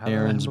him before. Have I met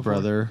him Aaron's before?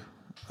 brother.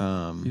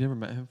 You never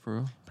met him for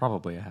real?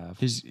 Probably I have.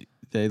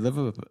 They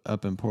live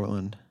up in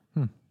Portland.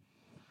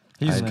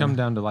 He's I- come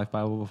down to Life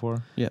Bible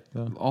before. Yeah.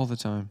 though, All the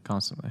time.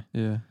 constantly.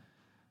 Yeah.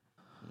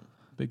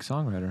 Big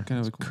songwriter. Kind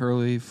of That's a cool.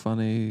 curly,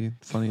 funny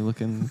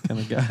looking kind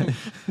of guy.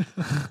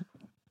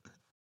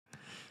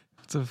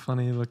 What's a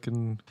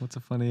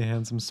funny,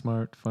 handsome,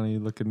 smart, funny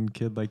looking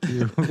kid like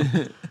you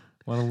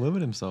want to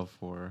limit himself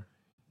for?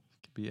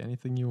 It could be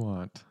anything you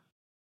want.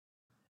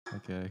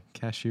 Like a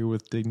cashier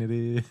with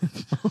dignity.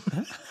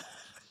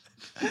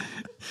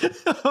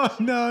 Oh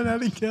no,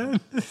 not again.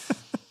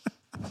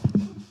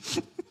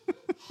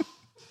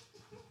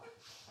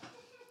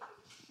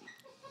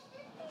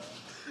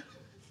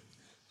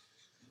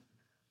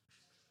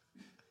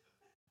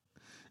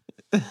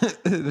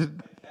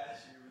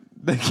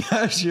 The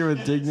cashier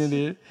with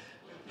dignity.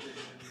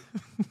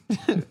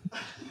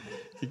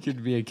 He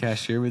could be a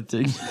cashier with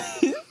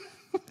dignity.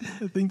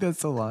 I think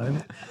that's the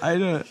line. I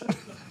don't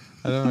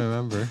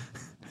remember.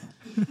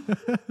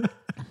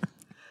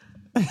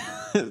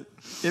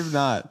 If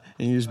not,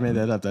 and you just made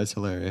that up, that's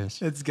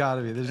hilarious. It's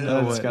gotta be. There's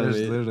no no way. way. There's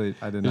There's literally.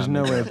 I did There's not.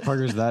 no make way that.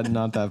 Parker's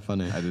not that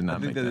funny. I did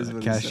not make that that. is up.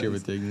 what Cashier says.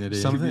 with dignity.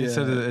 Something Yeah.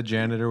 said a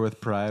janitor with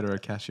pride or a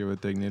cashier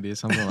with dignity,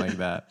 something like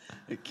that.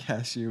 A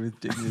cashier with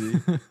dignity.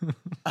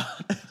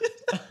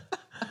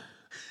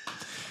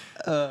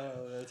 Oh,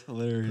 that's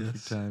hilarious.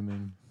 Perfect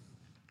timing.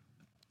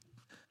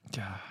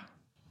 Yeah.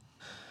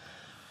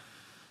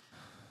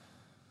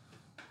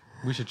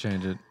 We should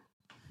change it.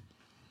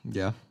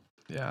 Yeah.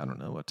 Yeah, I don't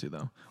know what to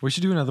though. We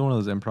should do another one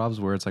of those improvs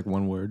where it's like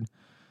one word.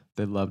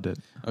 They loved it.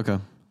 Okay.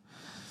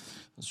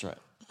 Let's try it.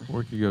 Or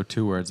we could go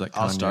 2 words like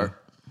I'll Kanye.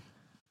 start.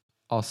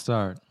 I'll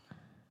start.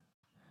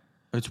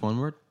 It's one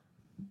word?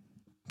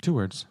 2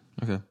 words.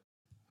 Okay.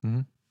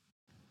 Mm-hmm.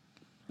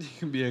 You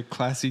can be a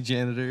classy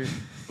janitor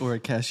or a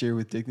cashier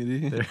with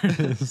dignity There it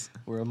is.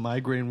 or a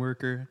migraine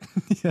worker.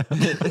 Yeah.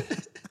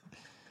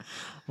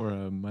 Or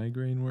a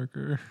migraine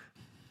worker.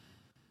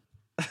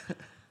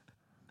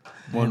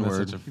 One Man, that's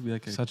word. Such You'd be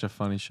like a such a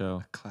funny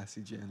show.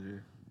 classy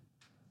janitor.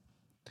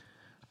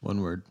 One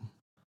word.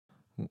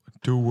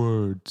 2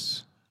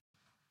 words.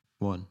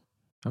 One.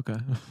 Okay.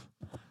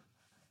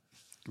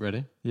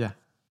 Ready? Yeah.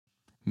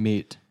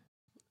 Meet.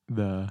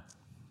 The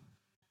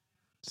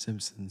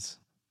Simpsons.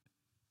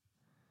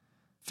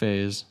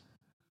 Phase.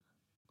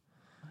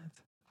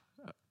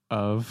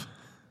 of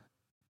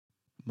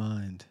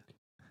Mind.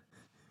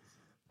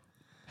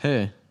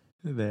 Hey.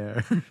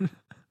 there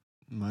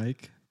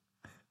Mike.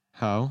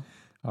 How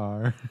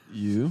are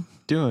You.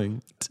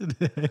 doing?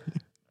 today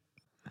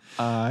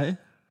I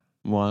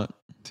Want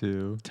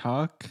to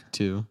talk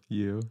to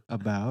you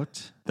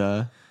about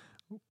the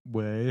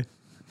way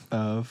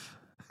of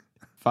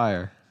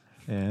fire.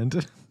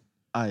 and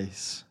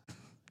ice.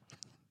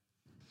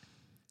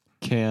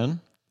 Can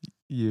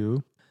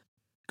you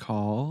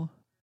Call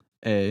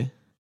a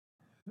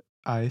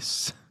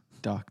ice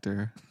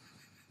doctor.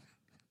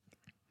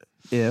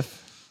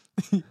 if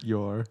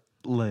your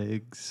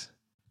Legs.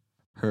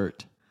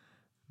 hurt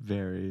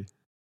very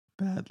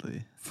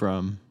Badly.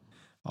 from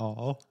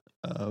all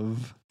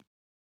Of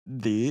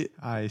the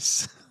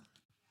ice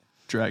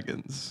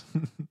dragons.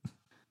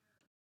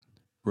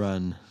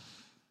 run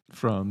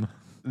from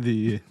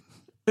The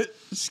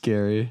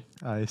scary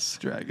ice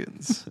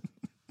dragons.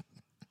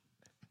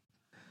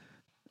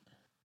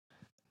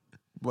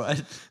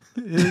 what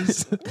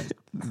is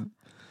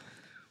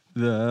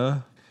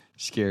The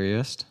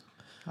scariest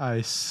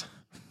ice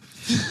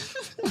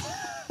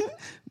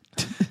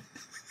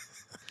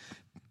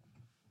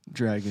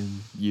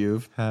dragon.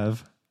 you've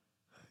have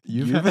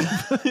you've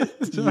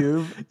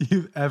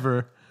you've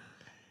ever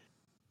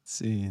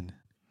Seen.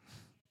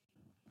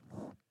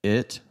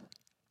 it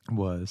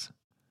was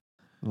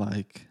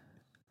Like.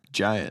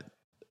 giant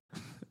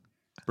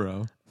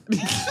bro.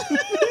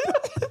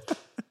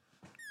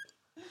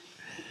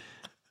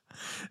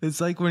 It's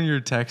like when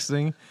you're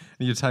texting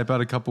and you type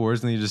out a couple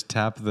words and then you just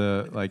tap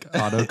the like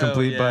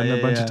autocomplete yeah, button a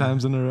yeah, bunch yeah. of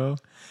times in a row.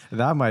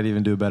 That might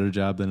even do a better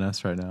job than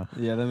us right now.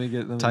 Yeah, let me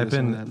get Type get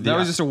some in of the- That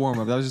was just a warm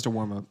up. That was just a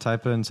warm up.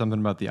 Type in something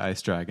about the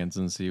ice dragons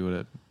and see what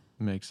it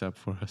makes up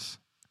for us.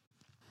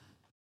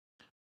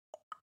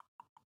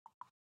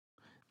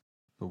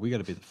 but we got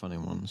to be the funny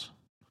ones,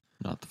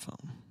 not the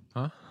phone.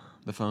 Huh?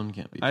 The phone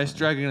can't be Ice funny.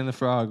 Dragon and the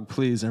Frog,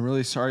 please. I'm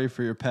really sorry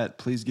for your pet.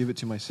 Please give it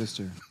to my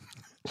sister.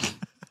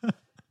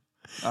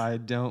 I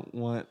don't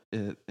want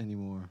it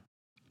anymore.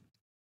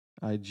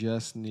 I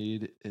just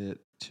need it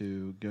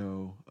to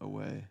go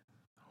away.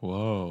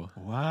 Whoa.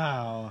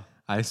 Wow.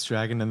 Ice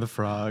dragon and the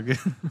frog.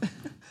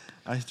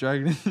 Ice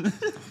Dragon.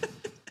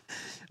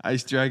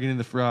 Ice Dragon and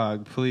the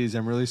Frog, please.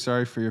 I'm really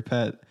sorry for your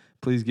pet.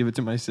 Please give it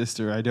to my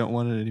sister. I don't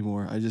want it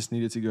anymore. I just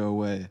need it to go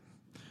away.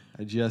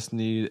 I just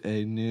need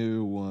a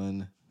new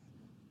one.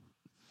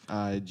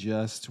 I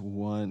just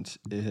want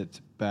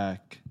it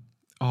back.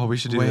 Oh, we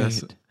should do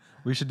this.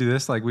 We should do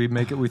this. Like we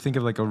make it. We think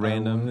of like a I want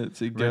random. it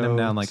to random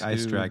go noun like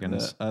ice to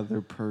dragons. the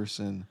other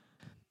person.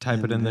 Type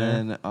it in and there.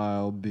 Then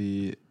I'll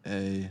be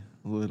a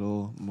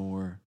little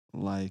more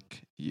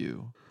like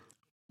you.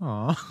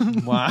 Aw.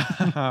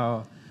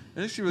 Wow.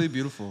 It's actually really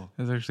beautiful.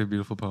 That's actually a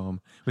beautiful poem.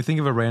 We think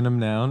of a random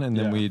noun and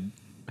then Yeah. we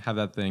have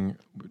that thing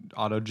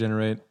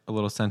auto-generate a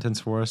little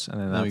sentence for us, and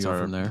then Then we that's go our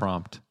from there.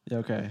 prompt. Yeah,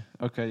 okay.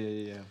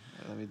 Okay, yeah.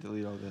 Let me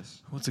delete all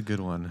this. What's a good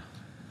one?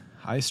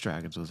 Ice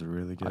Dragons was a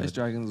really good. Ice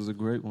Dragons was a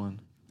great one.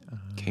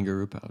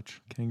 Kangaroo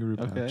pouch. Kangaroo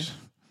pouch.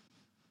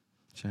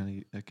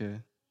 Okay. Okay.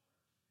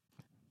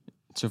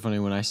 It's so funny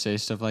when I say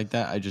stuff like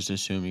that. I just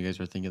assume you guys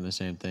are thinking the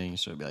same thing.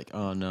 So I'd be like,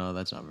 "Oh no,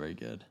 that's not very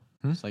good."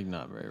 It's like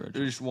not very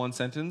original. Just one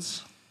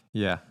sentence?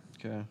 Yeah.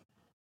 Okay.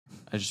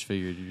 I just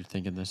figured you're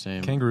thinking the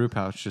same. Kangaroo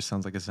pouch just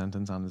sounds like a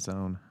sentence on its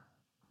own.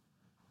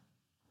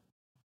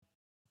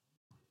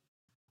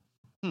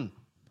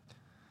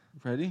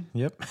 Ready?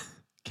 Yep.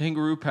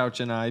 Kangaroo Pouch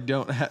and I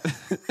don't have.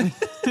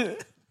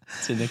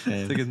 It's a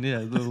nickname.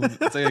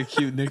 It's like a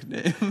cute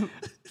nickname.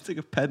 It's like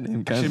a pet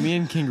name. Actually, me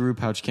and Kangaroo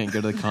Pouch can't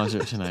go to the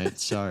concert tonight.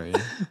 Sorry.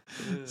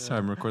 Sorry,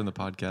 I'm recording the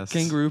podcast.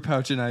 Kangaroo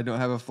Pouch and I don't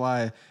have a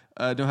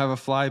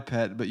fly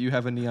pet, but you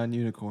have a neon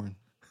unicorn.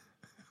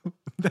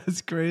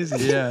 That's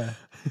crazy. Yeah.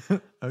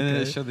 Okay. And then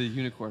they show the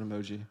unicorn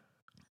emoji.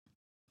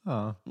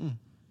 Oh,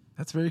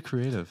 that's very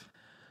creative.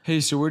 Hey,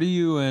 so what are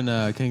you and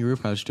Kangaroo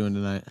Pouch doing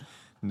tonight?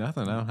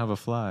 Nothing. I don't have a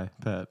fly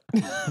pet.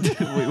 Wait,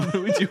 what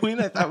are we doing?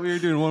 I thought we were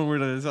doing one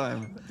word at a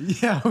time.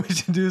 Yeah, we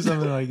should do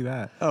something like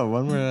that. Oh,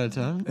 one word at a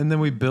time? And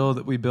then we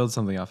build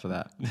something off of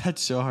that.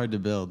 That's so hard to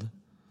build.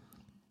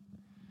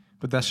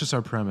 But that's just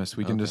our premise.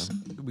 We can Okay.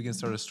 we can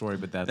start a story,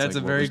 but that's That's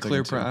like a what very we're sticking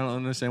clear. to. I don't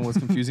understand what's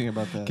confusing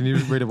about that. Can you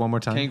read it one more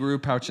time? Kangaroo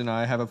Pouch and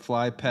I have a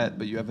fly pet,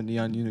 but you have a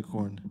neon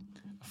unicorn.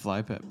 A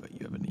fly pet, but you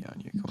have a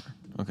neon unicorn.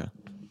 Okay.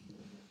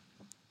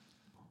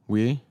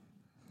 We,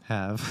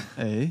 Have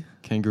A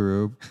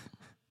Kangaroo,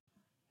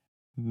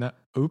 no.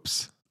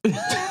 Oops.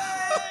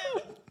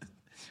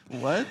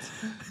 what?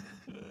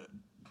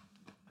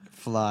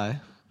 fly.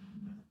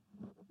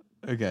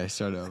 Okay,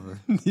 start over.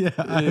 Yeah,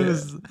 I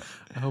was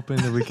hoping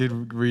that we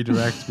could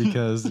redirect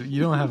because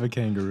you don't have a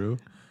kangaroo.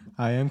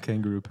 I am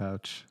Kangaroo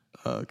Pouch.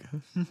 Okay.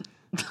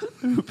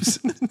 Oops.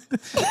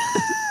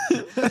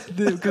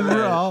 Because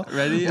we're all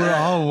Ready? We're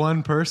all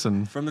one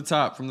person. From the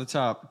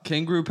top.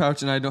 Kangaroo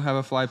Pouch and I don't have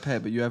a fly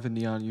pet, but you have a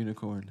neon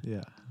unicorn.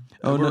 Yeah.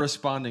 Oh, we're no.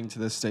 responding to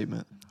this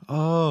statement.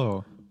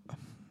 Oh,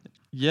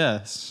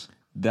 Yes.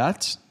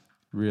 That's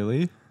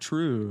really?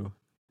 True.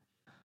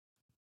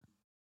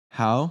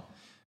 how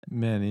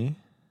Many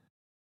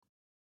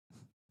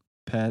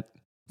Pet.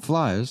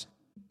 flies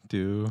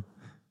do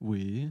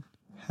We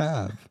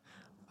have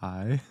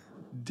I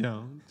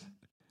don't.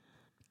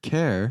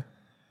 care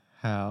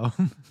how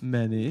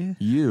Many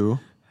you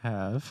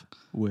have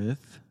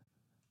with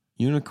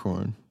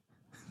unicorn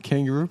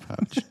kangaroo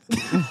pouch.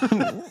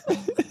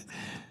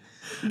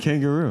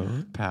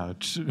 Kangaroo.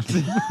 pouch?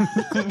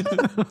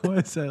 Why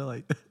is that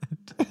like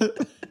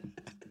that?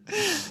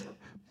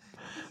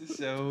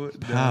 so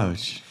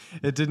Pouch.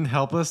 It didn't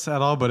help us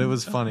at all, but it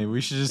was funny. We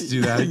should just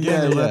do that again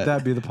Yeah, and yeah. let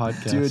that be the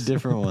podcast. Do a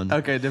different one.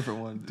 Okay, different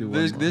one. Do one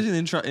There's more.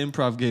 an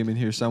improv game in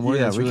here somewhere.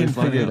 Yeah, that's we really can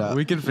funny. figure it out.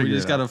 We can figure We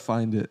just it gotta out.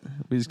 find it.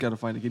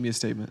 Give me a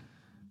statement.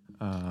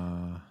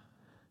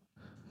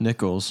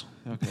 Nickels.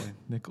 Okay.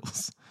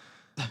 Nickels.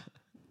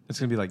 It's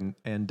gonna be like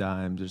and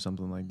dimes or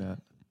something like that.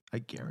 I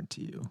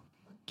guarantee you.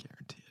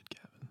 Guarantee it,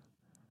 Gavin.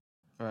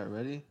 All right,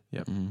 ready?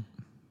 Yep. Mm.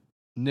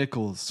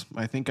 Nickels.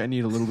 I think I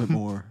need a little bit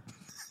more.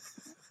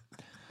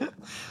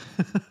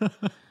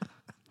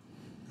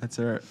 That's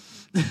all right.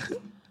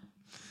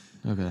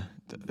 Okay.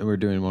 We're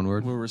doing one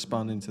word. We're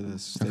responding to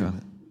this Okay.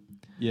 statement.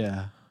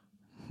 Yeah.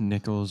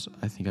 Nickels.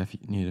 I think I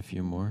need a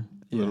few more.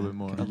 A little bit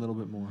more. A little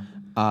bit more.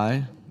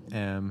 I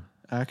Am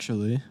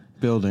Actually,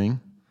 building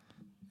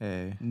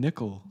a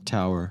nickel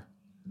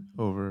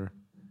over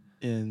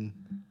in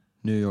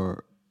New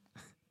York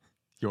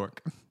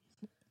York.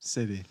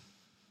 city.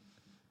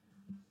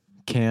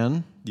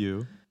 can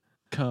You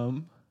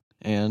Come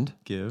and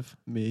give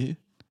me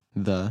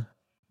the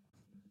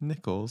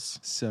nickels.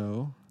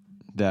 so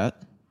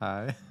that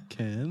I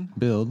can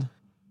build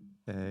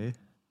a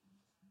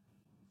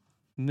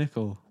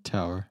nickel in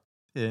tower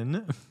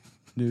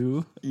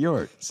New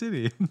York.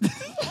 city.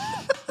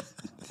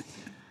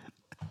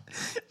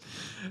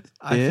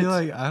 I It- feel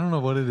like I don't know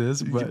what it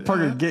is, but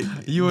Parker,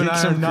 get you and get I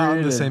are some not on the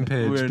creative. same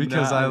page We're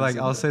because not on the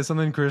I'll same say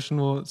something, Christian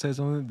will say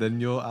something,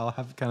 then I'll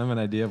have kind of an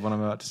idea of what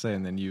I'm about to say,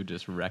 and then you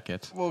just wreck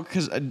it. Well,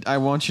 because I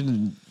want you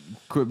to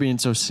quit being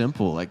so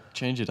simple. Like,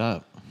 change it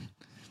up.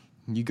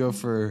 You go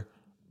for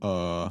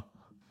a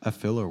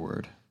filler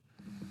word.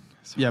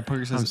 Yeah,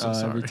 Parker says I'm so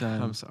sorry. every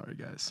time. I'm sorry,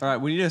 guys. All right,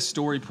 we need a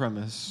story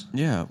premise.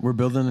 Yeah, we're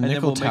building a then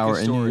nickel we'll make a tower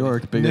in New story.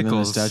 York, bigger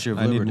Nickels. than the Statue of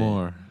I Liberty. need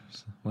more.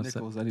 What's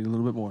Nickels, I need a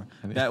little bit more.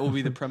 I need- That will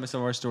be the premise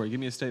of our story. Give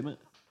me a statement.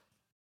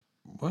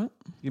 What Give me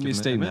a Give me a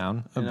statement. noun.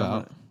 and I'm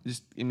About? gonna-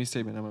 just give me a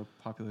statement. I'm gonna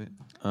populate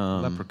that?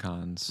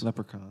 Leprechauns.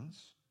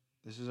 leprechauns.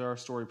 This is our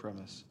story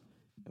premise,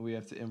 and we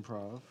have to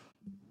improv.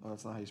 Oh,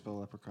 that's not how you spell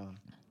leprechaun.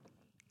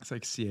 It's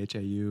like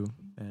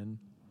CHAUN.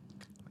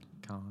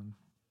 Con.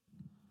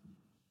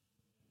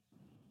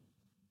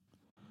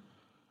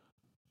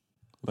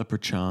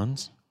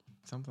 Leprechauns.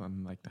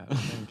 Something like that, I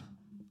think.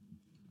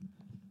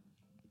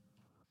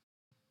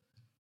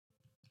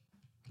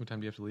 What time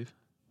do you have to leave,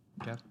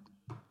 Kat?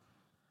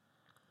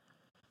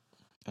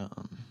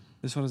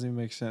 This one doesn't even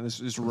make sense. This is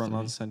just a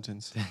run-on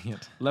sentence. Dang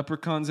it.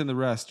 Leprechauns and the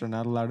rest are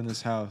not allowed in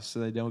this house, so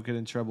they don't get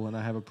in trouble. And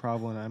I have a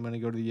problem, and I'm going to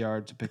go to the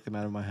yard to pick them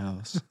out of my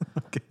house.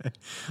 Okay.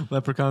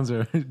 Leprechauns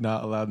are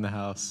not allowed in the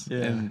house. Yeah.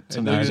 And So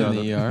neither in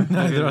the ER.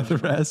 neither are the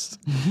rest.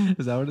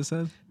 Is that what it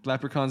said?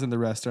 Leprechauns and the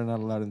rest are not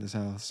allowed in this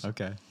house.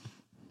 Okay.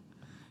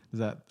 Is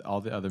that all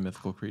the other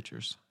mythical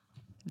creatures?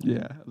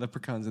 Yeah,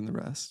 leprechauns and the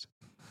rest.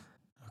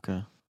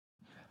 Okay.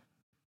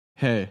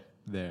 Hey,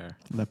 There.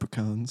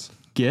 Leprechauns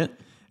get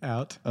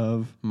Out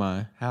of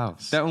my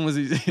house. that one was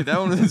easy. That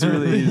one was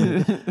really easy.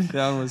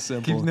 That one was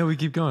simple. we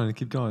keep going.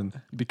 Keep going.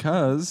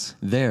 Because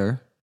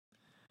there.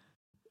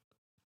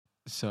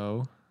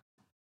 So.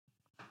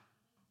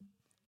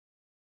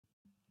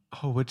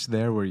 Oh, which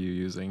there were you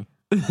using?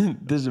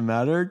 Does it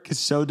matter? Because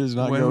so does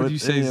not When go would with you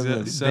say any of so-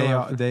 them.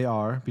 so- They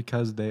are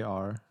because they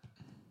are.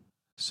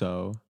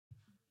 So.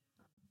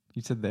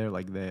 You said they're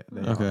like they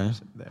Okay. are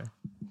there.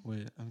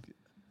 wait, I'm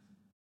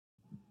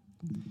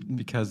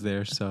Because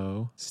they're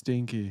so.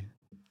 stinky.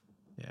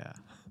 Yeah.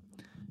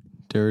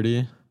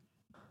 Dirty.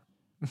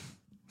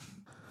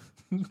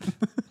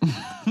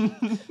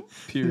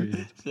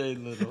 Period. Say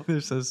little.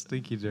 They're so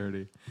stinky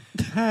dirty.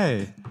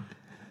 Hey.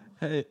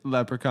 Hey,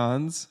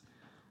 leprechauns,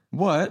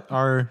 What?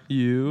 Are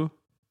you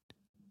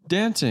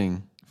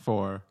Dancing.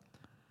 for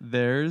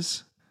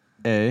there's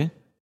A.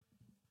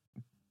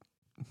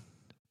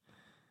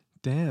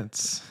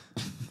 dance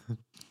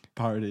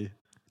party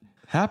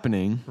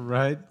Happening.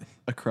 right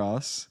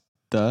across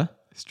The.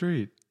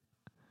 street.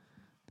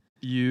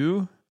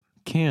 you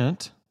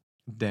Can't.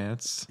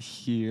 Dance.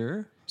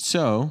 here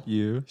So.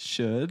 You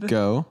should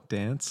Go.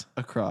 dance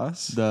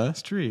across The.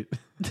 street.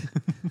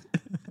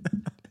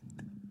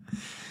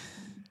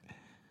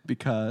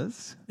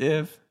 because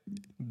If.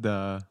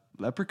 The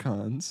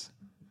leprechauns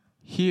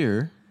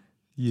Here.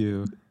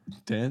 you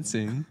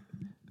dancing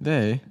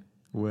They.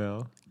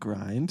 will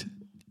grind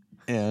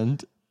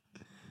And.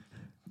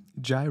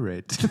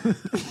 gyrate.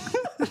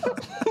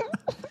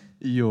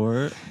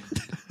 your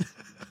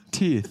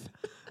Teeth.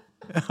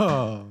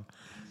 Oh.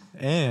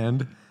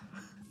 And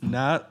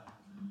not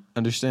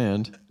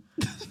Understand.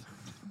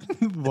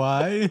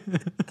 why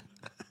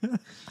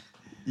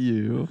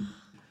you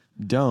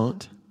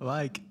Don't.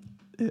 like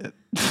it.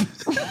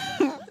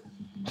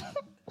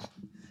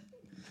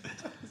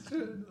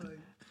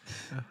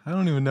 I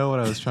don't even know what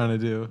I was trying to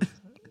do.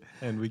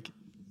 And we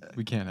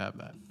can't have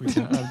that. We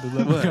can't have the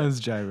leprechauns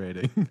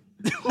gyrating.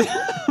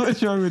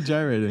 What's wrong with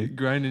gyrating?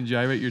 Grind and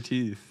gyrate your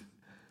teeth.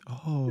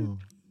 Oh.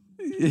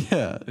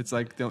 Yeah. It's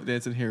like don't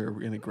dance in here.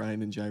 We're gonna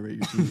grind and gyrate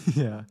your teeth.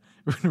 Yeah.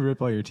 We're gonna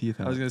rip all your teeth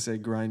I out. was gonna say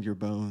grind your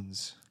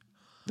bones.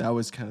 That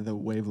was kind of the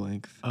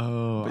wavelength.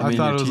 Oh, But I mean,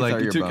 thought your it was teeth like are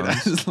your took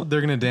it bones. out.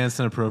 they're gonna dance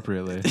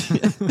inappropriately.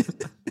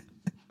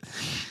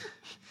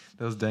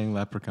 Those dang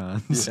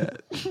leprechauns. Yeah.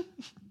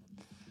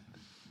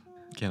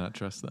 Cannot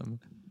trust them.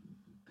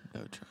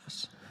 No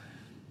trust.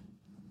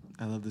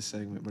 I love this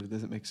segment, but it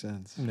doesn't make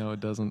sense. No, it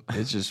doesn't.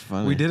 It's just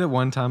funny. We did it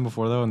one time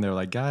before though, and they were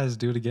like, "Guys,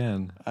 do it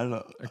again." I don't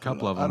know. A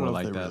couple of them were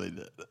like they that. Really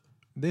did.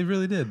 They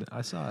really did.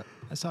 I saw it.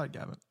 I saw it,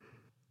 Gavin.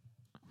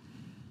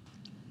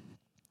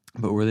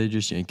 But were they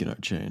just yanking our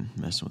chain,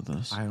 messing with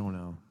us? I don't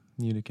know.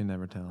 You can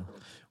never tell.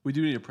 We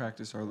do need to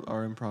practice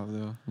our improv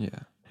though. Yeah.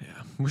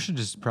 Yeah, we should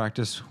just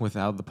practice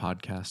without the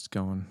podcast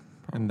going,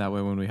 and that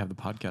way when we have the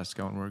podcast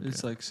going, we're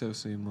It's good. like so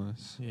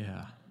seamless.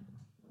 Yeah.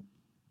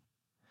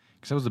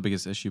 Because that was the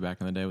biggest issue back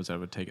in the day was that it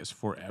would take us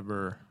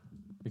forever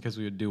because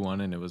we would do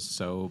one and it was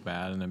so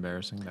bad and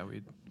embarrassing that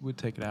we would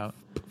take it out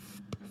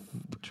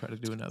and try to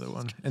do another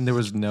one. And there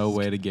was no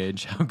way to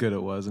gauge how good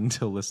it was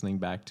until listening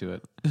back to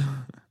it.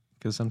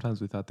 Because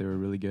sometimes we thought they were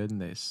really good and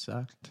they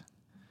sucked.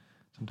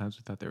 Sometimes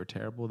we thought they were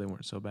terrible. They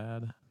weren't so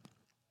bad.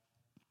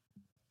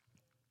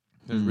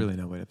 There's really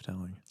no way of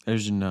telling.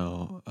 There's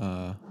no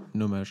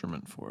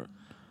measurement for it.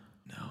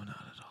 No, not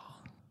at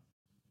all.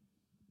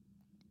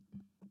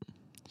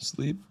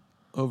 Sleep,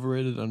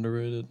 overrated,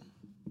 underrated.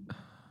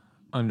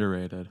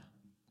 Underrated.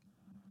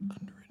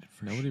 Underrated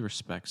for Nobody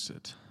respects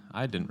it.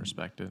 I didn't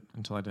respect it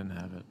until I didn't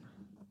have it.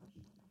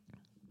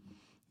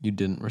 You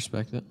didn't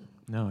respect it?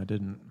 No, I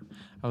didn't.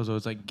 I was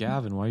always like,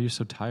 Gavin, why are you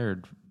so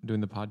tired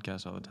doing the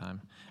podcast all the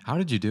time? How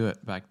did you do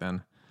it back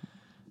then?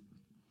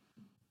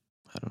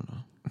 I don't know.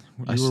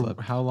 You I were-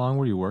 slept. How long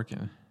were you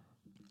working?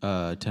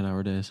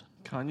 10-hour days.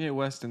 Kanye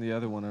West and the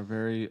other one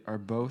are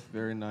both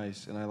very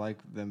nice, and I like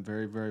them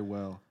very, very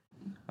well.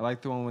 I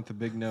like the one with the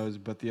big nose,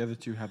 but the other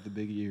two have the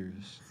big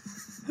ears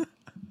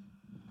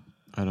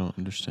I don't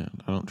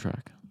understand. I don't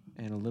track.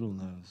 and a little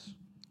nose.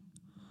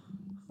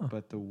 Huh.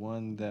 But the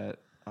one that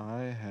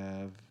I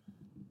have,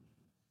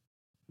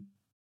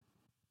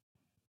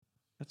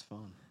 that's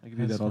fun. I can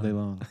do That's that all day fun.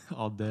 long.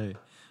 All day.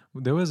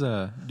 There was do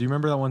you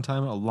remember that one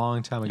time, a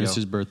long time ago, It's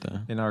his birthday.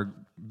 in our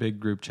big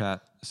group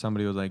chat,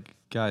 somebody was like,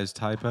 guys,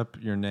 type up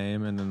your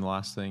name and then the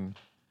last thing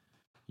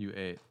you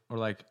ate. Or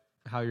like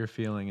how you're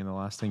feeling and the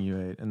last thing you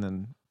ate. And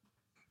then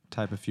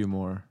type a few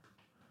more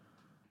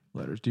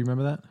letters. Do you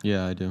remember that?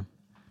 Yeah, I do.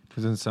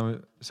 Because then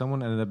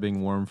someone ended up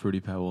being Warm Fruity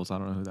Pebbles. I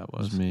don't know who that It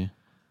was was. me.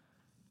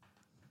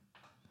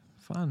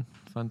 Fun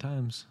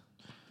times.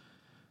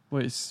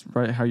 Wait,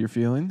 right? How you're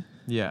feeling?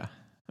 Yeah.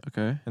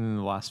 Okay. And then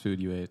the last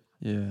food you ate.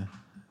 Yeah.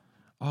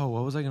 Oh,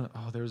 what was I going to...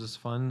 Oh, there was this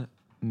fun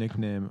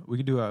nickname. We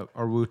could do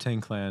our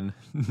Wu-Tang Clan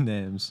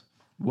names.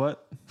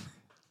 What?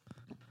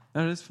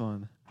 That is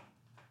fun.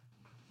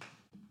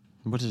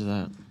 What is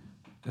that?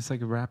 It's like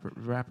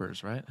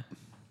rappers, right?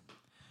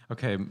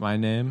 Okay, my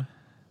name,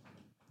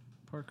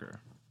 Parker.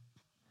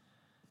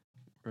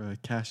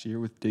 Cashier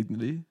with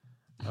dignity.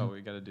 Oh,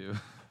 we got to do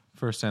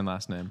first and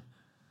last name.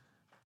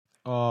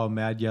 Oh,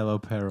 Mad Yellow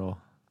Peril.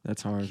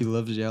 That's hard. He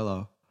loves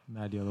yellow.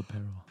 Mad Yellow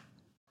Peril.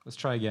 Let's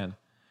try again.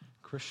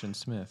 Christian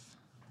Smith.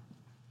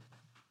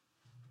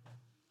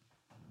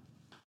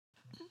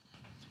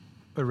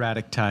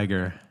 Erratic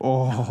Tiger.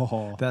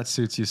 Oh, That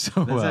suits you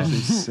so that's well. actually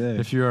sick.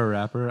 If you're a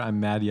rapper, I'm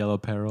Mad Yellow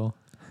Peril.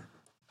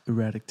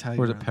 Erratic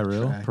tiger. Or is it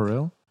Peril? Track.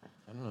 Peril?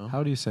 I don't know.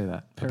 How do you say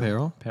that?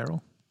 Apparel?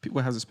 Peril?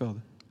 What? How's it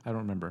spelled? I don't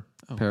remember.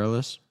 Oh.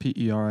 Perilous?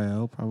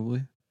 Peril,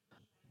 probably.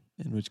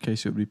 In which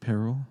case it would be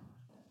peril.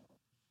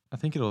 I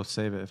think it'll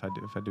save it if I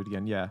do it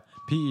again. Yeah.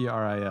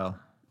 Peril.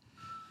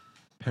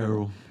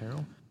 Peril.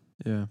 Peril?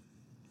 Yeah.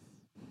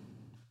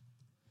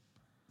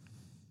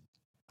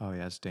 Oh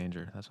yeah, it's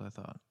danger. That's what I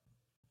thought.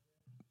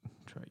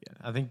 Try again.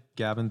 I think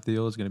Gavin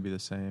Thiel is going to be the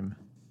same.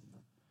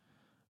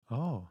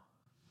 Oh.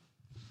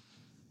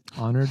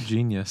 Honored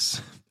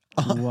genius.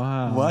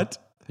 Wow. What?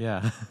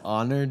 Yeah.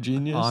 Honor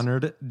genius?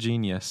 Honored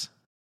genius.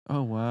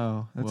 Oh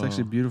wow, that's Whoa.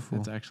 actually beautiful.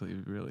 It's actually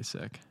really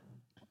sick.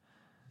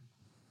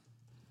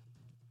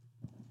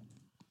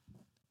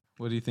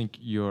 What do you think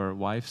your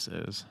wife's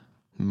is?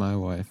 My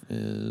wife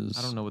is...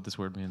 I don't know what this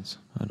word means.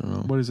 I don't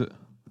know. What is it?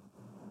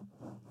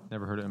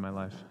 Never heard it in my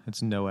life.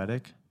 It's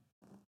noetic.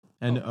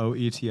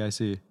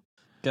 Noetic.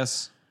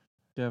 Guess,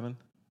 Gavin.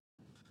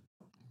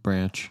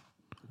 Branch.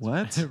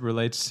 What? It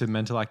relates to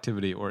mental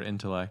activity or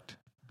intellect.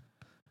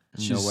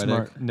 She's Noetic,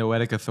 smart.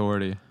 noetic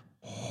authority.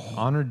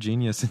 Honored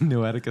genius and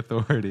noetic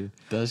authority.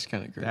 That's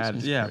kind of crazy. That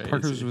is Yeah, crazy.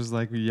 Parker's was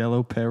like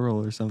yellow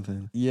peril or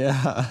something.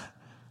 Yeah.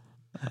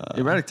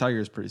 Erratic tiger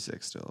is pretty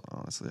sick still,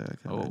 honestly. I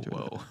kinda Oh, enjoy it.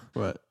 whoa.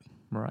 What?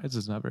 Mariah's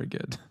is not very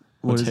good.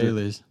 What's is it?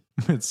 Haley's?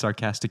 It's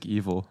sarcastic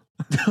evil.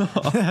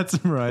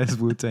 That's Mariah's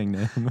Wu-Tang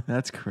name.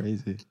 That's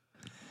crazy.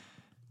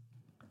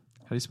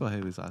 How do you spell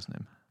Haley's last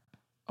name?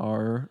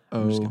 R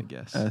I'm just O going to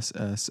guess. S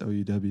S O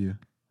U W.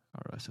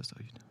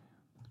 R-O-S-S-O-U.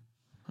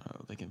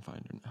 Oh, they can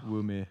find her now.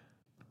 Woo me.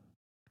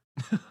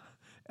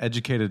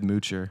 Educated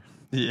moocher.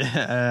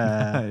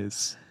 Yeah,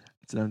 Nice.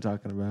 that's what I'm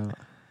talking about.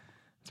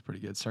 It's pretty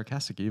good.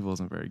 Sarcastic evil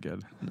isn't very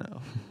good.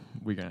 No.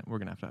 We're gonna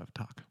have to have a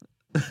talk.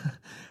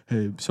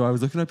 Hey, so I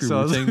was looking up your So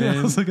I was, Wu-Tang I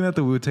name. was looking at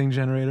the Wu-Tang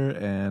generator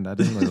and I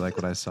didn't really like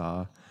what I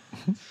saw.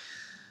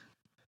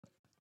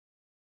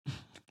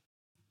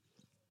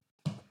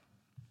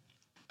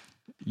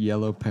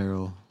 Yellow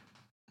peril.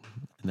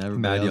 And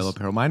everybody Mad else, Yellow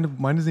Peril.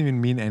 Mine doesn't even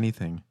mean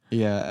anything.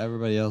 Yeah,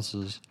 everybody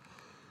else's.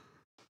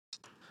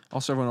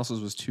 Also, everyone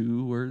else's was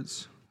 2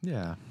 words.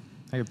 Yeah.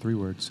 I have 3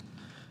 words.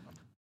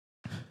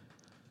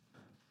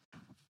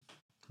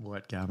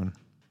 What, Gavin?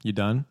 You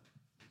done?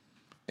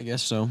 I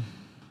guess so.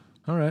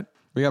 All right.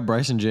 We got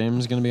Bryson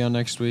James going to be on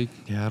next week.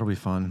 Yeah, it'll be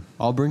fun.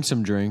 I'll bring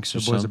some drinks. The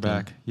or boys are something.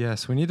 back.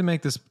 Yes, we need to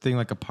make this thing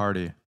like a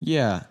party.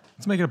 Yeah.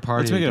 Let's make it a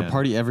party. Let's make it again. a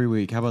party every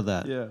week. How about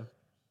that? Yeah.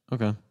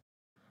 Okay.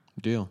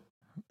 Deal.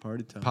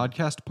 Party time.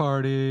 Podcast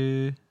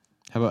party.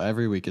 How about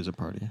every week is a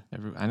party?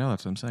 I know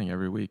that's what I'm saying.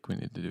 Every week we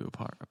need to do a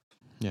party.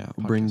 Yeah.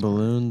 We'll bring Podcast party.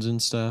 balloons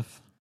and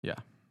stuff. Yeah.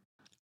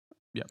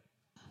 Yep.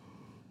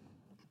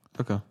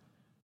 Okay. All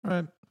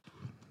right.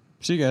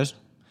 See you guys.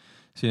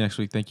 See you next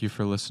week. Thank you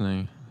for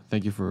listening.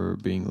 Thank you for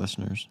being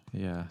listeners.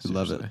 Yeah. We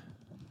love it. seriously.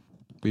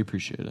 We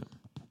appreciate it.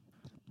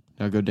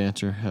 Now go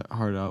dance your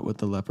heart out with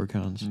the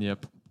leprechauns.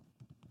 Yep.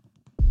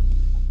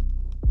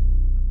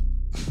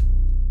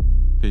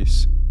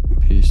 Peace.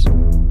 Peace.